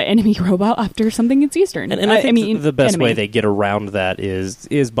enemy robot after something that's Eastern. And I think the best enemy. way they get around that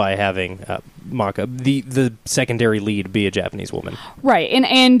is by having Maka, the secondary lead, be a Japanese woman. Right,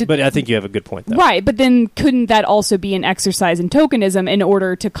 and But I think you have a good point, though. right, but then couldn't that also be an exercise in tokenism in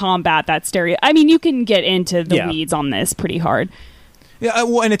order to combat that stereo? I mean, you can get into the weeds on this pretty hard. Yeah,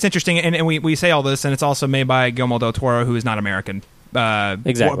 well, and it's interesting, and we say all this, and it's also made by Guillermo del Toro, who is not American.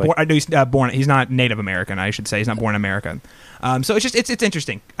 Exactly. He's not Native American, I should say. He's not born American. So it's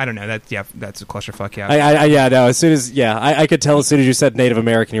interesting. I don't know. That's a clusterfuck. Yeah. No. As soon as I could tell as soon as you said Native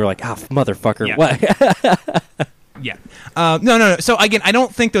American, you were like, motherfucker. Yeah. What? Yeah. No. So again, I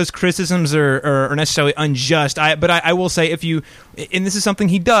don't think those criticisms are necessarily unjust. But I will say, if you, and this is something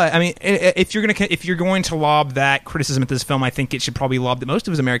he does. I mean, if you're going to lob that criticism at this film, I think it should probably lob at most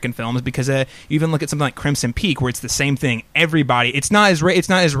of his American films, because you even look at something like Crimson Peak, where it's the same thing. Everybody, it's not as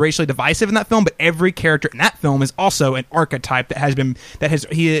racially divisive in that film, but every character in that film is also an archetype that has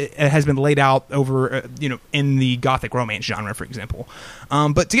been laid out over in the gothic romance genre, for example.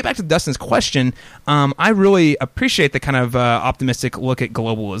 But to get back to Dustin's question, I really appreciate the kind of optimistic look at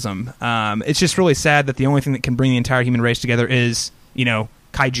globalism. It's just really sad that the only thing that can bring the entire human race together is,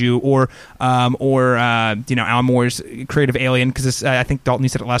 kaiju or Alan Moore's creative Alien, because I think Dalton, you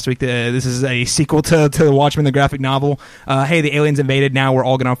said it last week, this is a sequel to Watchmen, the graphic novel. Hey, the aliens invaded, now we're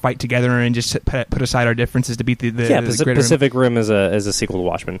all going to fight together and just put aside our differences to beat the greater Pacific Rim is a sequel to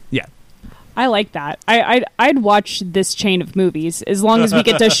Watchmen. Yeah. I like that. I'd watch this chain of movies as long as we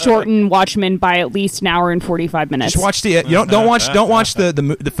get to shorten Watchmen by at least an hour and 45 minutes. Just watch the don't watch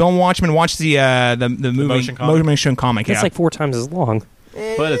the film Watchmen. Watch the movie motion comic. It's Yeah. like 4 times as long.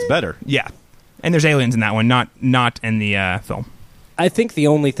 But it's better. Yeah, and there's aliens in that one, not in the film. I think the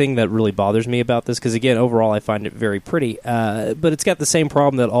only thing that really bothers me about this, because again, overall I find it very pretty, but it's got the same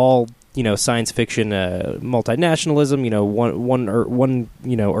problem that all science fiction multinationalism, one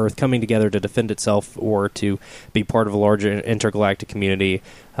Earth coming together to defend itself or to be part of a larger intergalactic community,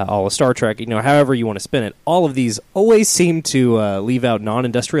 all of Star Trek, however you want to spin it. All of these always seem to leave out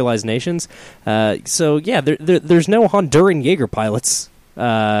non-industrialized nations. So yeah, there's no Honduran Jaeger pilots.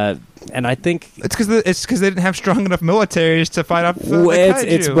 And I think it's because they didn't have strong enough militaries to fight off the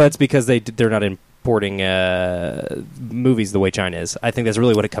kaiju. It's because they're not importing movies the way China is. I think that's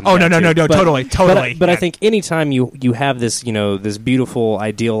really what it comes. Oh down no, to. totally. But I think anytime you have this this beautiful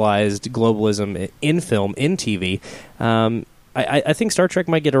idealized globalism in film, in TV, I think Star Trek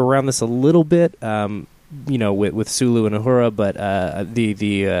might get around this a little bit. With Sulu and Uhura, but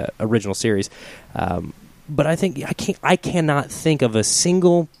the original series. But I think I cannot think of a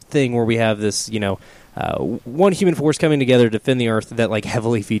single thing where we have this, one human force coming together to defend the Earth that like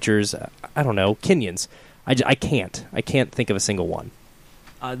heavily features, I don't know, Kenyans. I can't think of a single one.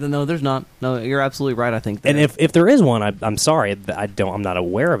 No, there's not. No, you're absolutely right. I think. And if there is one, I'm sorry, I'm not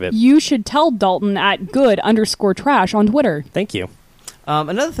aware of it. You should tell Dalton at good_trash on Twitter. Thank you.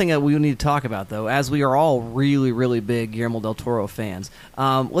 Another thing that we need to talk about, though, as we are all really, really big Guillermo del Toro fans,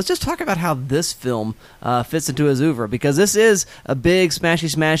 let's just talk about how this film fits into his oeuvre, because this is a big,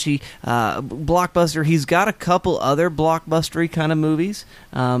 smashy blockbuster. He's got a couple other blockbustery kind of movies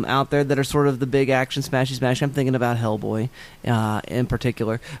out there that are sort of the big action smashy. I'm thinking about Hellboy in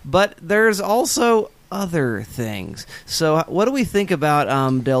particular. But there's also other things. So what do we think about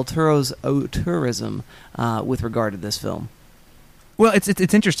del Toro's auteurism with regard to this film? Well,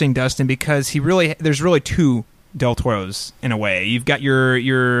 it's interesting, Dustin, because there's really two Del Toros in a way. You've got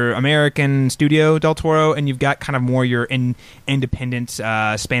your American studio Del Toro, and you've got kind of more your independent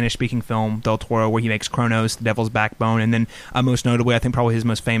Spanish-speaking film Del Toro, where he makes Kronos, The Devil's Backbone, and then most notably, I think probably his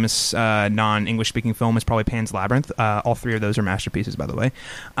most famous non-English-speaking film is probably Pan's Labyrinth. All three of those are masterpieces, by the way.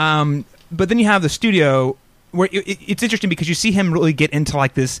 But then you have the studio, where it's interesting because you see him really get into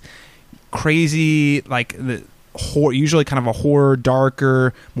like this crazy, like the usually kind of a horror,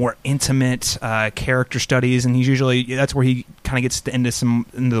 darker, more intimate character studies, and that's where he kind of gets into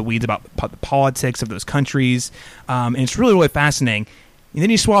the weeds about the politics of those countries, and it's really, really fascinating. And then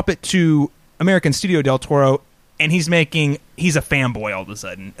you swap it to American Studio Del Toro, and he's a fanboy all of a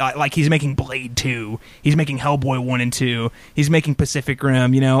sudden. Like he's making Blade 2, he's making Hellboy 1 and 2, he's making Pacific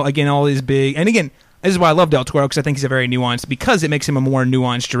Rim, again, all these big, and again, this is why I love Del Toro, because I think he's a very nuanced, because it makes him a more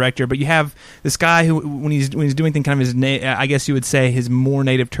nuanced director. But you have this guy who, when he's doing things kind of his, I guess you would say his more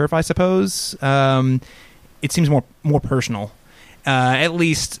native turf, I suppose. It seems more personal, at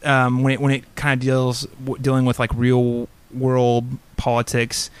least when it kind of dealing with like real world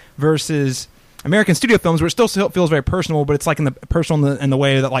politics versus American studio films, where it still feels very personal, but it's like in the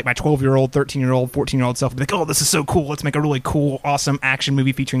way that like my 12-year-old, 13-year-old, 14-year-old self would be like, oh, this is so cool. Let's make a really cool, awesome action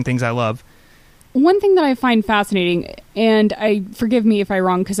movie featuring things I love. One thing that I find fascinating, and forgive me if I'm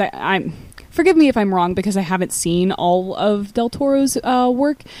wrong because I haven't seen all of Del Toro's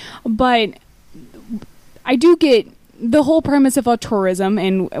work, but I do get the whole premise of auteurism,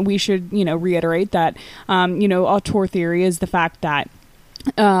 and we should reiterate that auteur theory is the fact that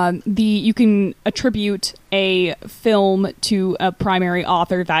you can attribute a film to a primary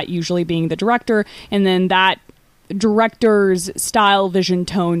author, that usually being the director, and then that director's style, vision,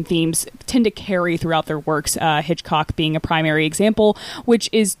 tone, themes tend to carry throughout their works. Hitchcock being a primary example, which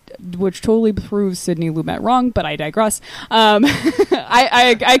totally proves Sidney Lumet wrong, but I digress.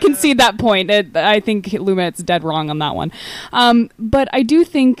 I concede that point. I think Lumet's dead wrong on that one. But I do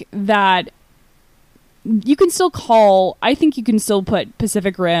think that you can still put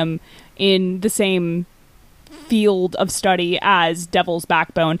Pacific Rim in the same field of study as Devil's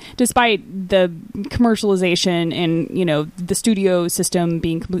Backbone, despite the commercialization and the studio system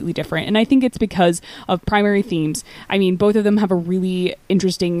being completely different. And I think it's because of primary themes. I mean, both of them have a really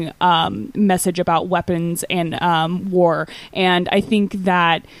interesting message about weapons and war, and I think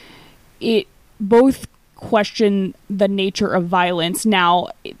that it both question the nature of violence. Now,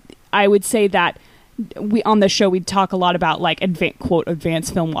 I would say that on the show we talk a lot about like quote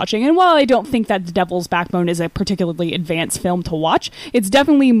advanced film watching, and while I don't think that The Devil's Backbone is a particularly advanced film to watch, it's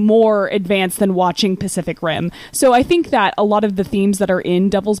definitely more advanced than watching Pacific Rim. So I think that a lot of the themes that are in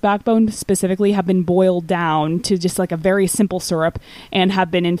Devil's Backbone specifically have been boiled down to just like a very simple syrup and have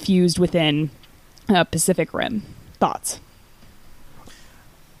been infused within Pacific Rim. Thoughts?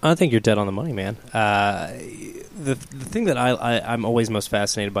 I think you're dead on the money, man. The thing that I'm always most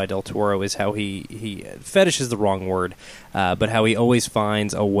fascinated by Del Toro is how he fetish is the wrong word, but how he always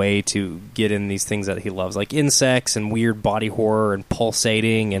finds a way to get in these things that he loves, like insects and weird body horror and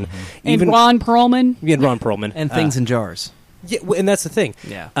pulsating and even Ron Perlman. Yeah, Ron Perlman. And things in jars. Yeah, and that's the thing.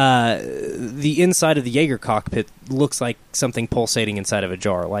 Yeah. The inside of the Jaeger cockpit looks like something pulsating inside of a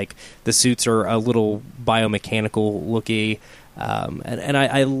jar. Like the suits are a little biomechanical looky. And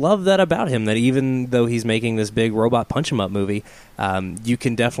I love that about him, that even though he's making this big robot punch 'em up movie, you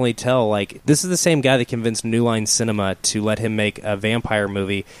can definitely tell, like, this is the same guy that convinced New Line Cinema to let him make a vampire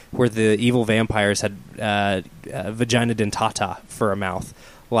movie where the evil vampires had vagina dentata for a mouth.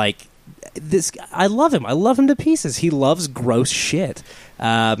 Like, this, I love him. I love him to pieces. He loves gross shit,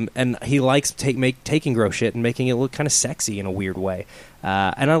 and he likes taking gross shit and making it look kind of sexy in a weird way.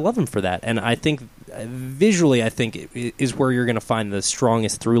 And I love him for that. And I think visually, I think is where you're going to find the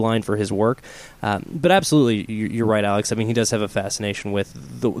strongest through line for his work. But absolutely, you're right, Alex. I mean, he does have a fascination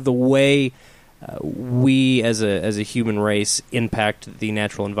with the way we as a human race impact the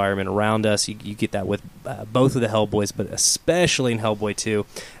natural environment around us. You get that with both of the Hellboys, but especially in Hellboy 2.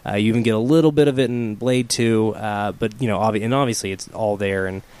 You even get a little bit of it in Blade 2, but you know, obviously it's all there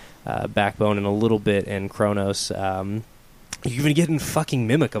in Backbone and a little bit in Kronos. You even get in fucking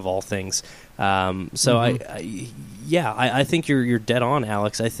Mimic of all things. So I think you're dead on,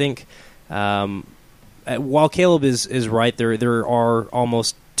 Alex. I think while Caleb is right, there are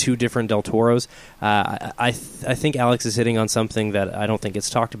almost two different Del Toros. I think Alex is hitting on something that I don't think it's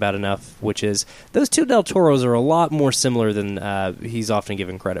talked about enough, which is those two Del Toros are a lot more similar than he's often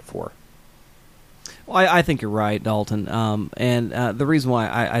given credit for. Well, I think you're right, Dalton. And the reason why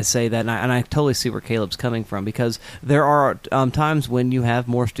I say that, and I totally see where Caleb's coming from, because there are times when you have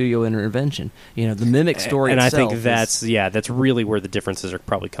more studio intervention. You know, the Mimic story and itself. I think that's really where the differences are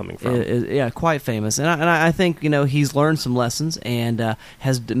probably coming from. Is quite famous. And I think, you know, he's learned some lessons and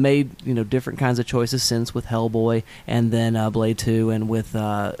has made, you know, different kinds of choices since with Hellboy and then Blade 2 and with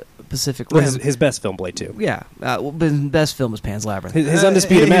Pacific Rim. Well, his best film, Blade 2. Yeah. But his best film is Pan's Labyrinth. His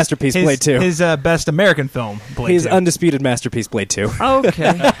undisputed masterpiece, Blade 2. His best American film, Blade His 2. undisputed masterpiece, Blade 2.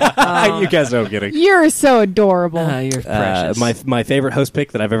 Okay. You guys know I'm kidding. You're so adorable. You're precious. My favorite host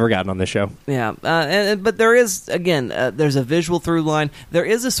pick that I've ever gotten on this show. Yeah, but there is, again, there's a visual through line. There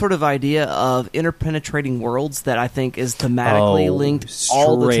is a sort of idea of interpenetrating worlds that I think is thematically linked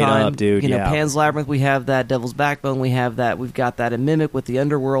all the straight time. up, dude, You know, yeah. Pan's Labyrinth, we have that. Devil's Backbone, we have that. We've got that in Mimic with the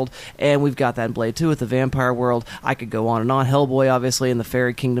Underworld, and we've got that in Blade 2 with the Vampire World. I could go on and on. Hellboy, obviously, in the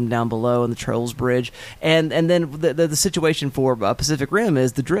Fairy Kingdom down below, and the Trolls Bridge, and then the situation for Pacific Rim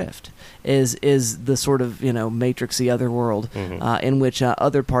is the Drift, is the sort of, you know, Matrixy other world in which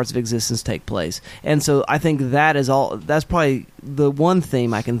other parts of existence take place. And so I think that's probably the one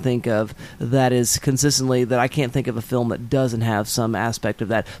theme I can think of that is consistently, that I can't think of a film that doesn't have some aspect of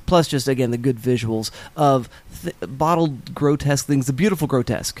that. Plus, just again, the good visuals of bottled grotesque things. The beautiful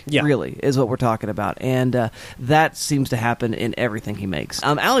grotesque, really, is what we're talking about. And that seems to happen in everything he makes.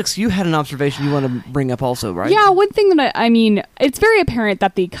 Alex, you had an observation you want to bring up also, right? Yeah, one thing that I mean, it's very apparent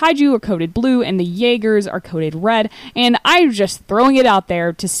that the kaiju are coated blue and the Jaegers are coated red, and I'm just throwing it out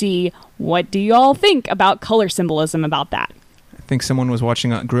there to see, what do y'all think about color symbolism about that? I think someone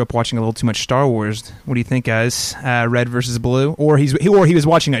grew up watching a little too much Star Wars. What do you think, guys? Red versus blue, or he was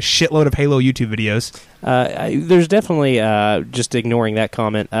watching a shitload of Halo YouTube videos. There's definitely, just ignoring that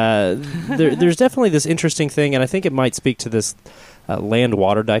comment, there's definitely this interesting thing, and I think it might speak to this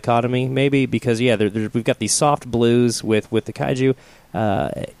land-water dichotomy, maybe, because we've got these soft blues with the kaiju,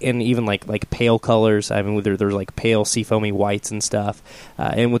 and even like pale colors. I mean, there's like pale seafoamy whites and stuff.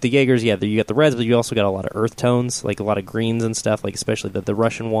 And with the Jaegers, you got the reds, but you also got a lot of earth tones, like a lot of greens and stuff. Like especially the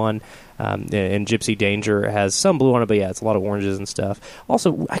Russian one, and Gypsy Danger has some blue on it, but it's a lot of oranges and stuff.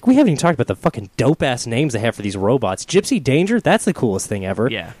 Also, we haven't even talked about the fucking dope ass names they have for these robots. Gypsy Danger, that's the coolest thing ever.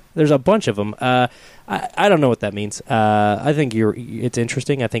 Yeah. There's a bunch of them. I don't know what that means. I think it's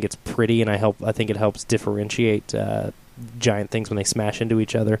interesting. I think it's pretty, and I think it helps differentiate giant things when they smash into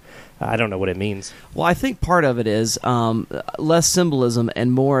each other. I don't know what it means. Well, I think part of it is less symbolism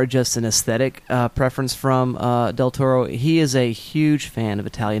and more just an aesthetic preference from Del Toro. He is a huge fan of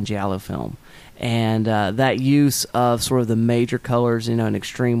Italian giallo film. And that use of sort of the major colors, you know, in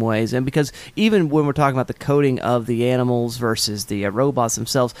extreme ways. And because even when we're talking about the coding of the animals versus the robots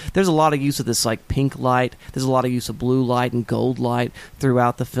themselves, there's a lot of use of this, like, pink light. There's a lot of use of blue light and gold light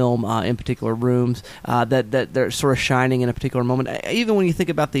throughout the film in particular rooms that they're sort of shining in a particular moment. Even when you think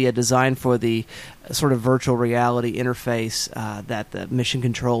about the design for the sort of virtual reality interface that the Mission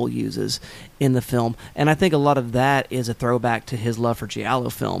Control uses in the film. And I think a lot of that is a throwback to his love for giallo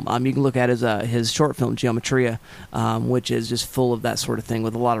film. You can look at his short film, Geometria, which is just full of that sort of thing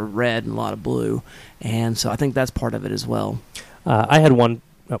with a lot of red and a lot of blue. And so I think that's part of it as well. I had one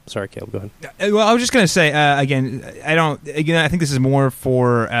Oh, sorry, Caleb. Go ahead. Well, I was just going to say again. I think this is more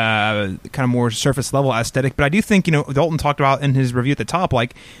for kind of more surface level aesthetic, but I do think Dalton talked about in his review at the top,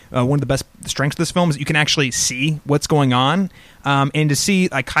 like one of the best strengths of this film is you can actually see what's going on, and to see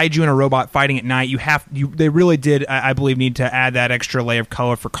like kaiju and a robot fighting at night, they really did, I believe, need to add that extra layer of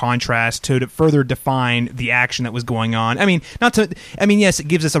color for contrast to further define the action that was going on. Yes, it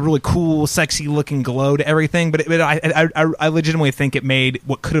gives us a really cool, sexy looking glow to everything, but I legitimately think it made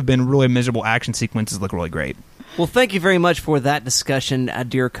what could have been really miserable action sequences look really great. Well, thank you very much for that discussion,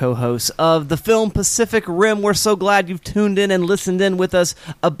 dear co-hosts of the film Pacific Rim. We're so glad you've tuned in and listened in with us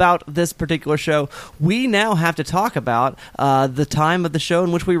about this particular show. We now have to talk about the time of the show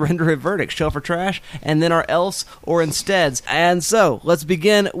in which we render a verdict, shelf or trash, and then our else or insteads. And so, let's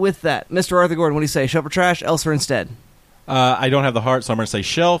begin with that. Mr. Arthur Gordon, what do you say, shelf or trash, else or instead? I don't have the heart, so I'm going to say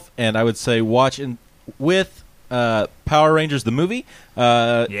shelf, and I would say watch with Power Rangers the movie,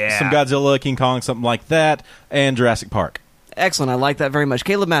 some Godzilla, King Kong, something like that, and Jurassic Park. Excellent. I like that very much.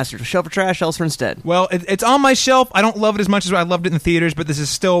 Caleb Masters, shelf or trash, else or instead? Well, it's on my shelf. I don't love it as much as I loved it in the theaters, but this is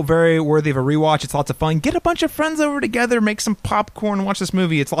still very worthy of a rewatch. It's lots of fun. Get a bunch of friends over together, make some popcorn, and watch this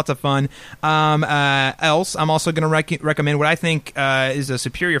movie. It's lots of fun. Else, I'm also going to recommend what I think is a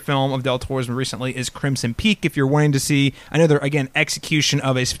superior film of Del Toro's recently is Crimson Peak. If you're wanting to see another, again, execution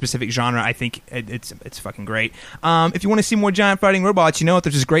of a specific genre, I think it's fucking great. If you want to see more giant fighting robots, there's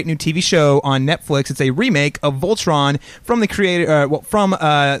this great new TV show on Netflix. It's a remake of Voltron from the creator, some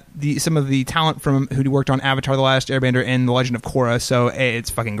of the talent from who worked on Avatar: The Last Airbender and The Legend of Korra. So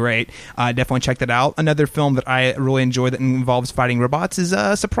it's fucking great. Definitely check that out. Another film that I really enjoy that involves fighting robots is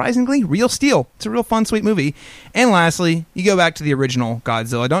surprisingly Real Steel. It's a real fun, sweet movie. And lastly, you go back to the original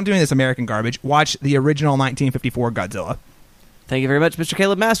Godzilla. Don't do any of this American garbage. Watch the original 1954 Godzilla. Thank you very much, Mr.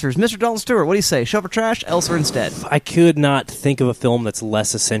 Caleb Masters. Mr. Dalton Stewart, what do you say? Shelf or trash, else or instead? I could not think of a film that's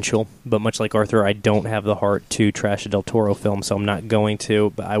less essential, but much like Arthur, I don't have the heart to trash a Del Toro film, so I'm not going to.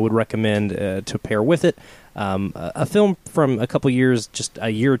 But I would recommend to pair with it a film from a couple years, just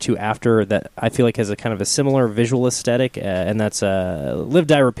a year or two after, that I feel like has a kind of a similar visual aesthetic, and that's Live,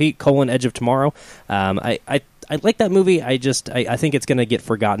 Die, Repeat, Edge of Tomorrow. I like that movie. I think it's going to get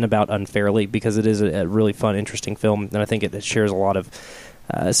forgotten about unfairly because it is a really fun, interesting film, and I think it shares a lot of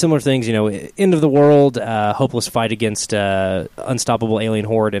similar things. End of the world, hopeless fight against unstoppable alien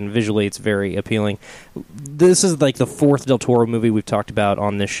horde, and visually it's very appealing. This is like the fourth Del Toro movie we've talked about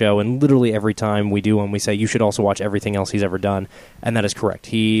on this show, and literally every time we do one, we say you should also watch everything else he's ever done, and that is correct.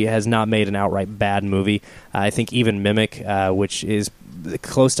 He has not made an outright bad movie. I think even Mimic, which is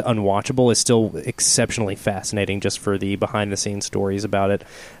close to unwatchable, is still exceptionally fascinating just for the behind-the-scenes stories about it.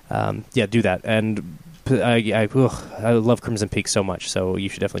 Do that. And I love Crimson Peak so much, so you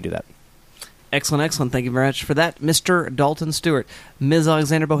should definitely do that. Excellent. Thank you very much for that, Mr. Dalton Stewart. Ms.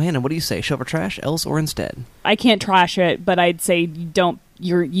 Alexander Bohannon, what do you say? Shelf or trash, else or instead? I can't trash it, but I'd say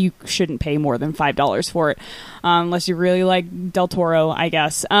you shouldn't pay more than $5 for it, unless you really like Del Toro, I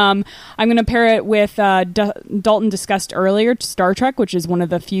guess. I'm going to pair it with Dalton discussed earlier, Star Trek, which is one of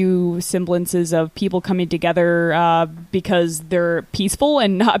the few semblances of people coming together because they're peaceful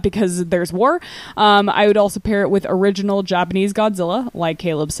and not because there's war. I would also pair it with original Japanese Godzilla, like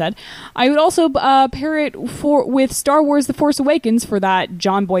Caleb said. I would also pair it with Star Wars: The Force Awakens for that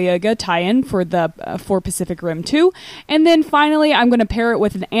John Boyega tie-in for Pacific Rim 2. And then finally, I'm going to pair it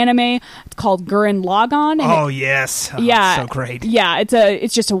with an anime called Gurren Lagann. Yes. Yeah. So great. Yeah,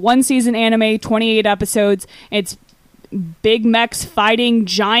 it's just a one-season anime, 28 episodes. It's big mechs fighting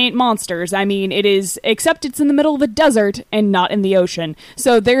giant monsters. I mean, it is, except it's in the middle of a desert and not in the ocean.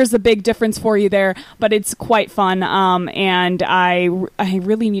 So there's a big difference for you there, but it's quite fun, and I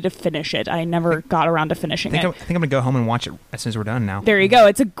really need to finish it. I never got around to finishing it. I think I'm going to go home and watch it as soon as we're done now. There you go.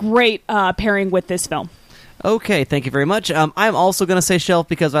 It's a great pairing with this film. Okay, thank you very much. I'm also going to say shelf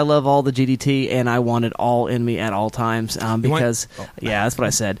because I love all the GDT and I want it all in me at all times. Because yeah, that's what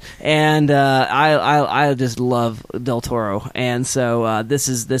I said. And I just love Del Toro, and so this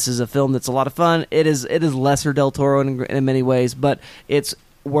is a film that's a lot of fun. It is lesser Del Toro in many ways, but it's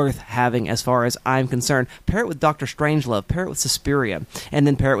worth having as far as I'm concerned. Pair it with Dr. Strangelove, pair it with Suspiria, and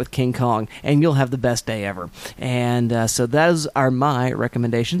then pair it with King Kong, and you'll have the best day ever. And so those are my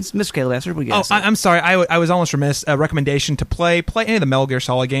recommendations. Mr. Caleb Astor, what do you guys say? I'm sorry, I was almost remiss. A recommendation to play any of the Metal Gear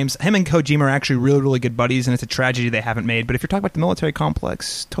Solid games. Him and Kojima are actually really, really good buddies, and it's a tragedy they haven't made. But if you're talking about the military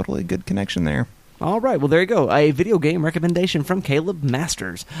complex, totally good connection there. All right, well, there you go. A video game recommendation from Caleb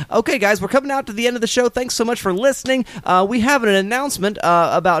Masters. Okay, guys, we're coming out to the end of the show. Thanks so much for listening. We have an announcement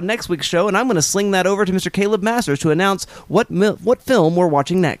about next week's show, and I'm going to sling that over to Mr. Caleb Masters to announce what film we're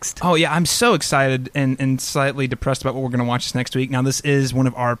watching next. Oh, yeah, I'm so excited and slightly depressed about what we're going to watch this next week. Now, this is one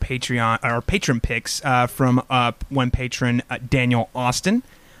of our patron picks from one patron, Daniel Austin.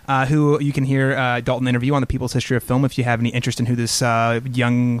 Who you can hear Dalton interview on the People's History of Film if you have any interest in who this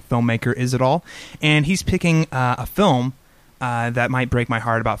young filmmaker is at all. And he's picking a film that might break my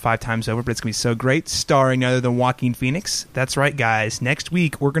heart about 5 times over, but it's going to be so great, starring none other than Joaquin Phoenix. That's right, guys. Next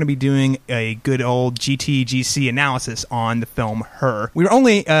week, we're going to be doing a good old GTGC analysis on the film Her.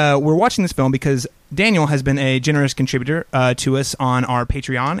 We're watching this film because Daniel has been a generous contributor to us on our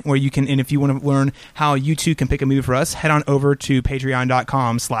Patreon, where you can, and if you want to learn how you too can pick a movie for us, head on over to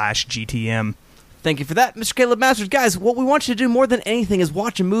patreon.com/GTM. Thank you for that, Mr. Caleb Masters. Guys, what we want you to do more than anything is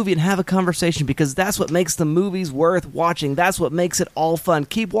watch a movie and have a conversation, because that's what makes the movies worth watching. That's what makes it all fun.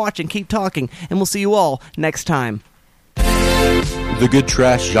 Keep watching, keep talking, and we'll see you all next time. The Good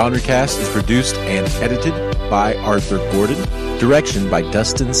Trash Genrecast is produced and edited by Arthur Gordon. Direction by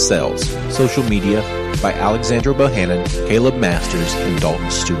Dustin Sells. Social media by Alexandra Bohannon, Caleb Masters, and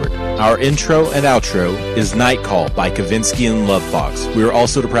Dalton Stewart. Our intro and outro is Night Call by Kavinsky and Lovefox. We are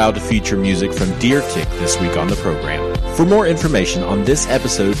also proud to feature music from Deer Tick this week on the program. For more information on this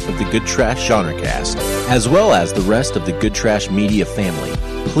episode of the Good Trash Genrecast, as well as the rest of the Good Trash Media family,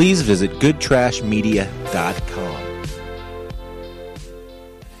 please visit goodtrashmedia.com.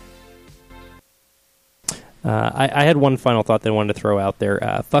 I had one final thought that I wanted to throw out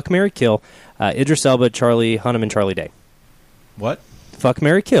there. Fuck, marry, kill. Idris Elba, Charlie Hunnam, and Charlie Day. What? Fuck,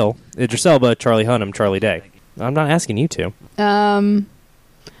 marry, kill. Idris Elba, Charlie Hunnam, Charlie Day. I'm not asking you to.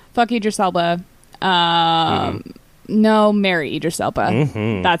 Fuck Idris Elba. No, marry Idris Elba.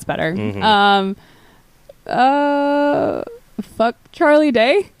 Mm-hmm. That's better. Mm-hmm. Fuck Charlie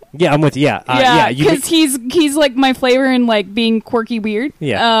Day. Yeah, I'm with you. Yeah. Because he's like my flavor in like being quirky weird.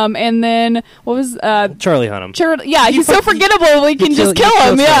 Yeah. And then what was Charlie Hunnam. He's so forgettable. We can just kill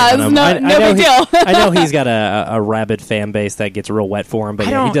him. Yeah, it's no big deal. I know he's got a rabid fan base that gets real wet for him, but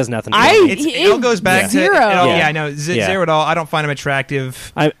he does nothing. It all goes back to zero. I know zero at all. I don't find him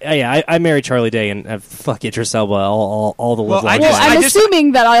attractive. I marry Charlie Day and fuck Idris Elba all the live long. I'm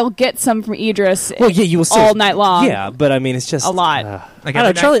assuming that I'll get some from Idris. Well, yeah, you will all night long. Yeah, but I mean, it's just a lot. Like I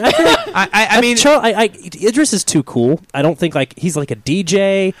don't know, Charlie. I feel like I mean, Idris is too cool. I don't think like he's like a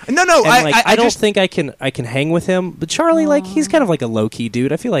DJ. No. I don't think I can hang with him. But Charlie, like he's kind of like a low key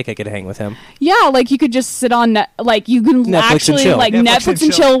dude. I feel like I could hang with him. Yeah, like you could just sit on like you can Netflix actually and chill. like Netflix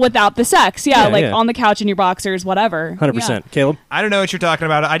and chill without the sex. Yeah, on the couch in your boxers, whatever. 100%. Caleb, I don't know what you're talking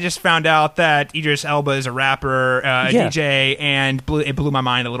about. I just found out that Idris Elba is a rapper, a DJ, and it blew my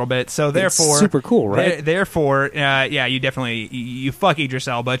mind a little bit. So therefore, it's super cool, right? Therefore, you definitely you fuck Idris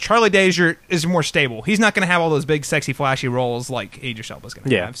Elba. Charlie Day is more stable. He's not going to have all those big, sexy, flashy roles like Idris Elba's going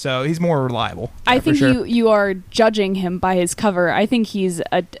to have. So he's more reliable. I think you are judging him by his cover. I think he's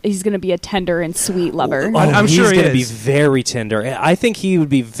going to be a tender and sweet lover. I'm sure he's going to be very tender. I think he would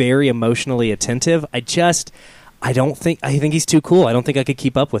be very emotionally attentive. I think he's too cool. I don't think I could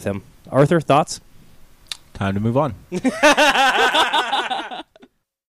keep up with him. Arthur, thoughts? Time to move on.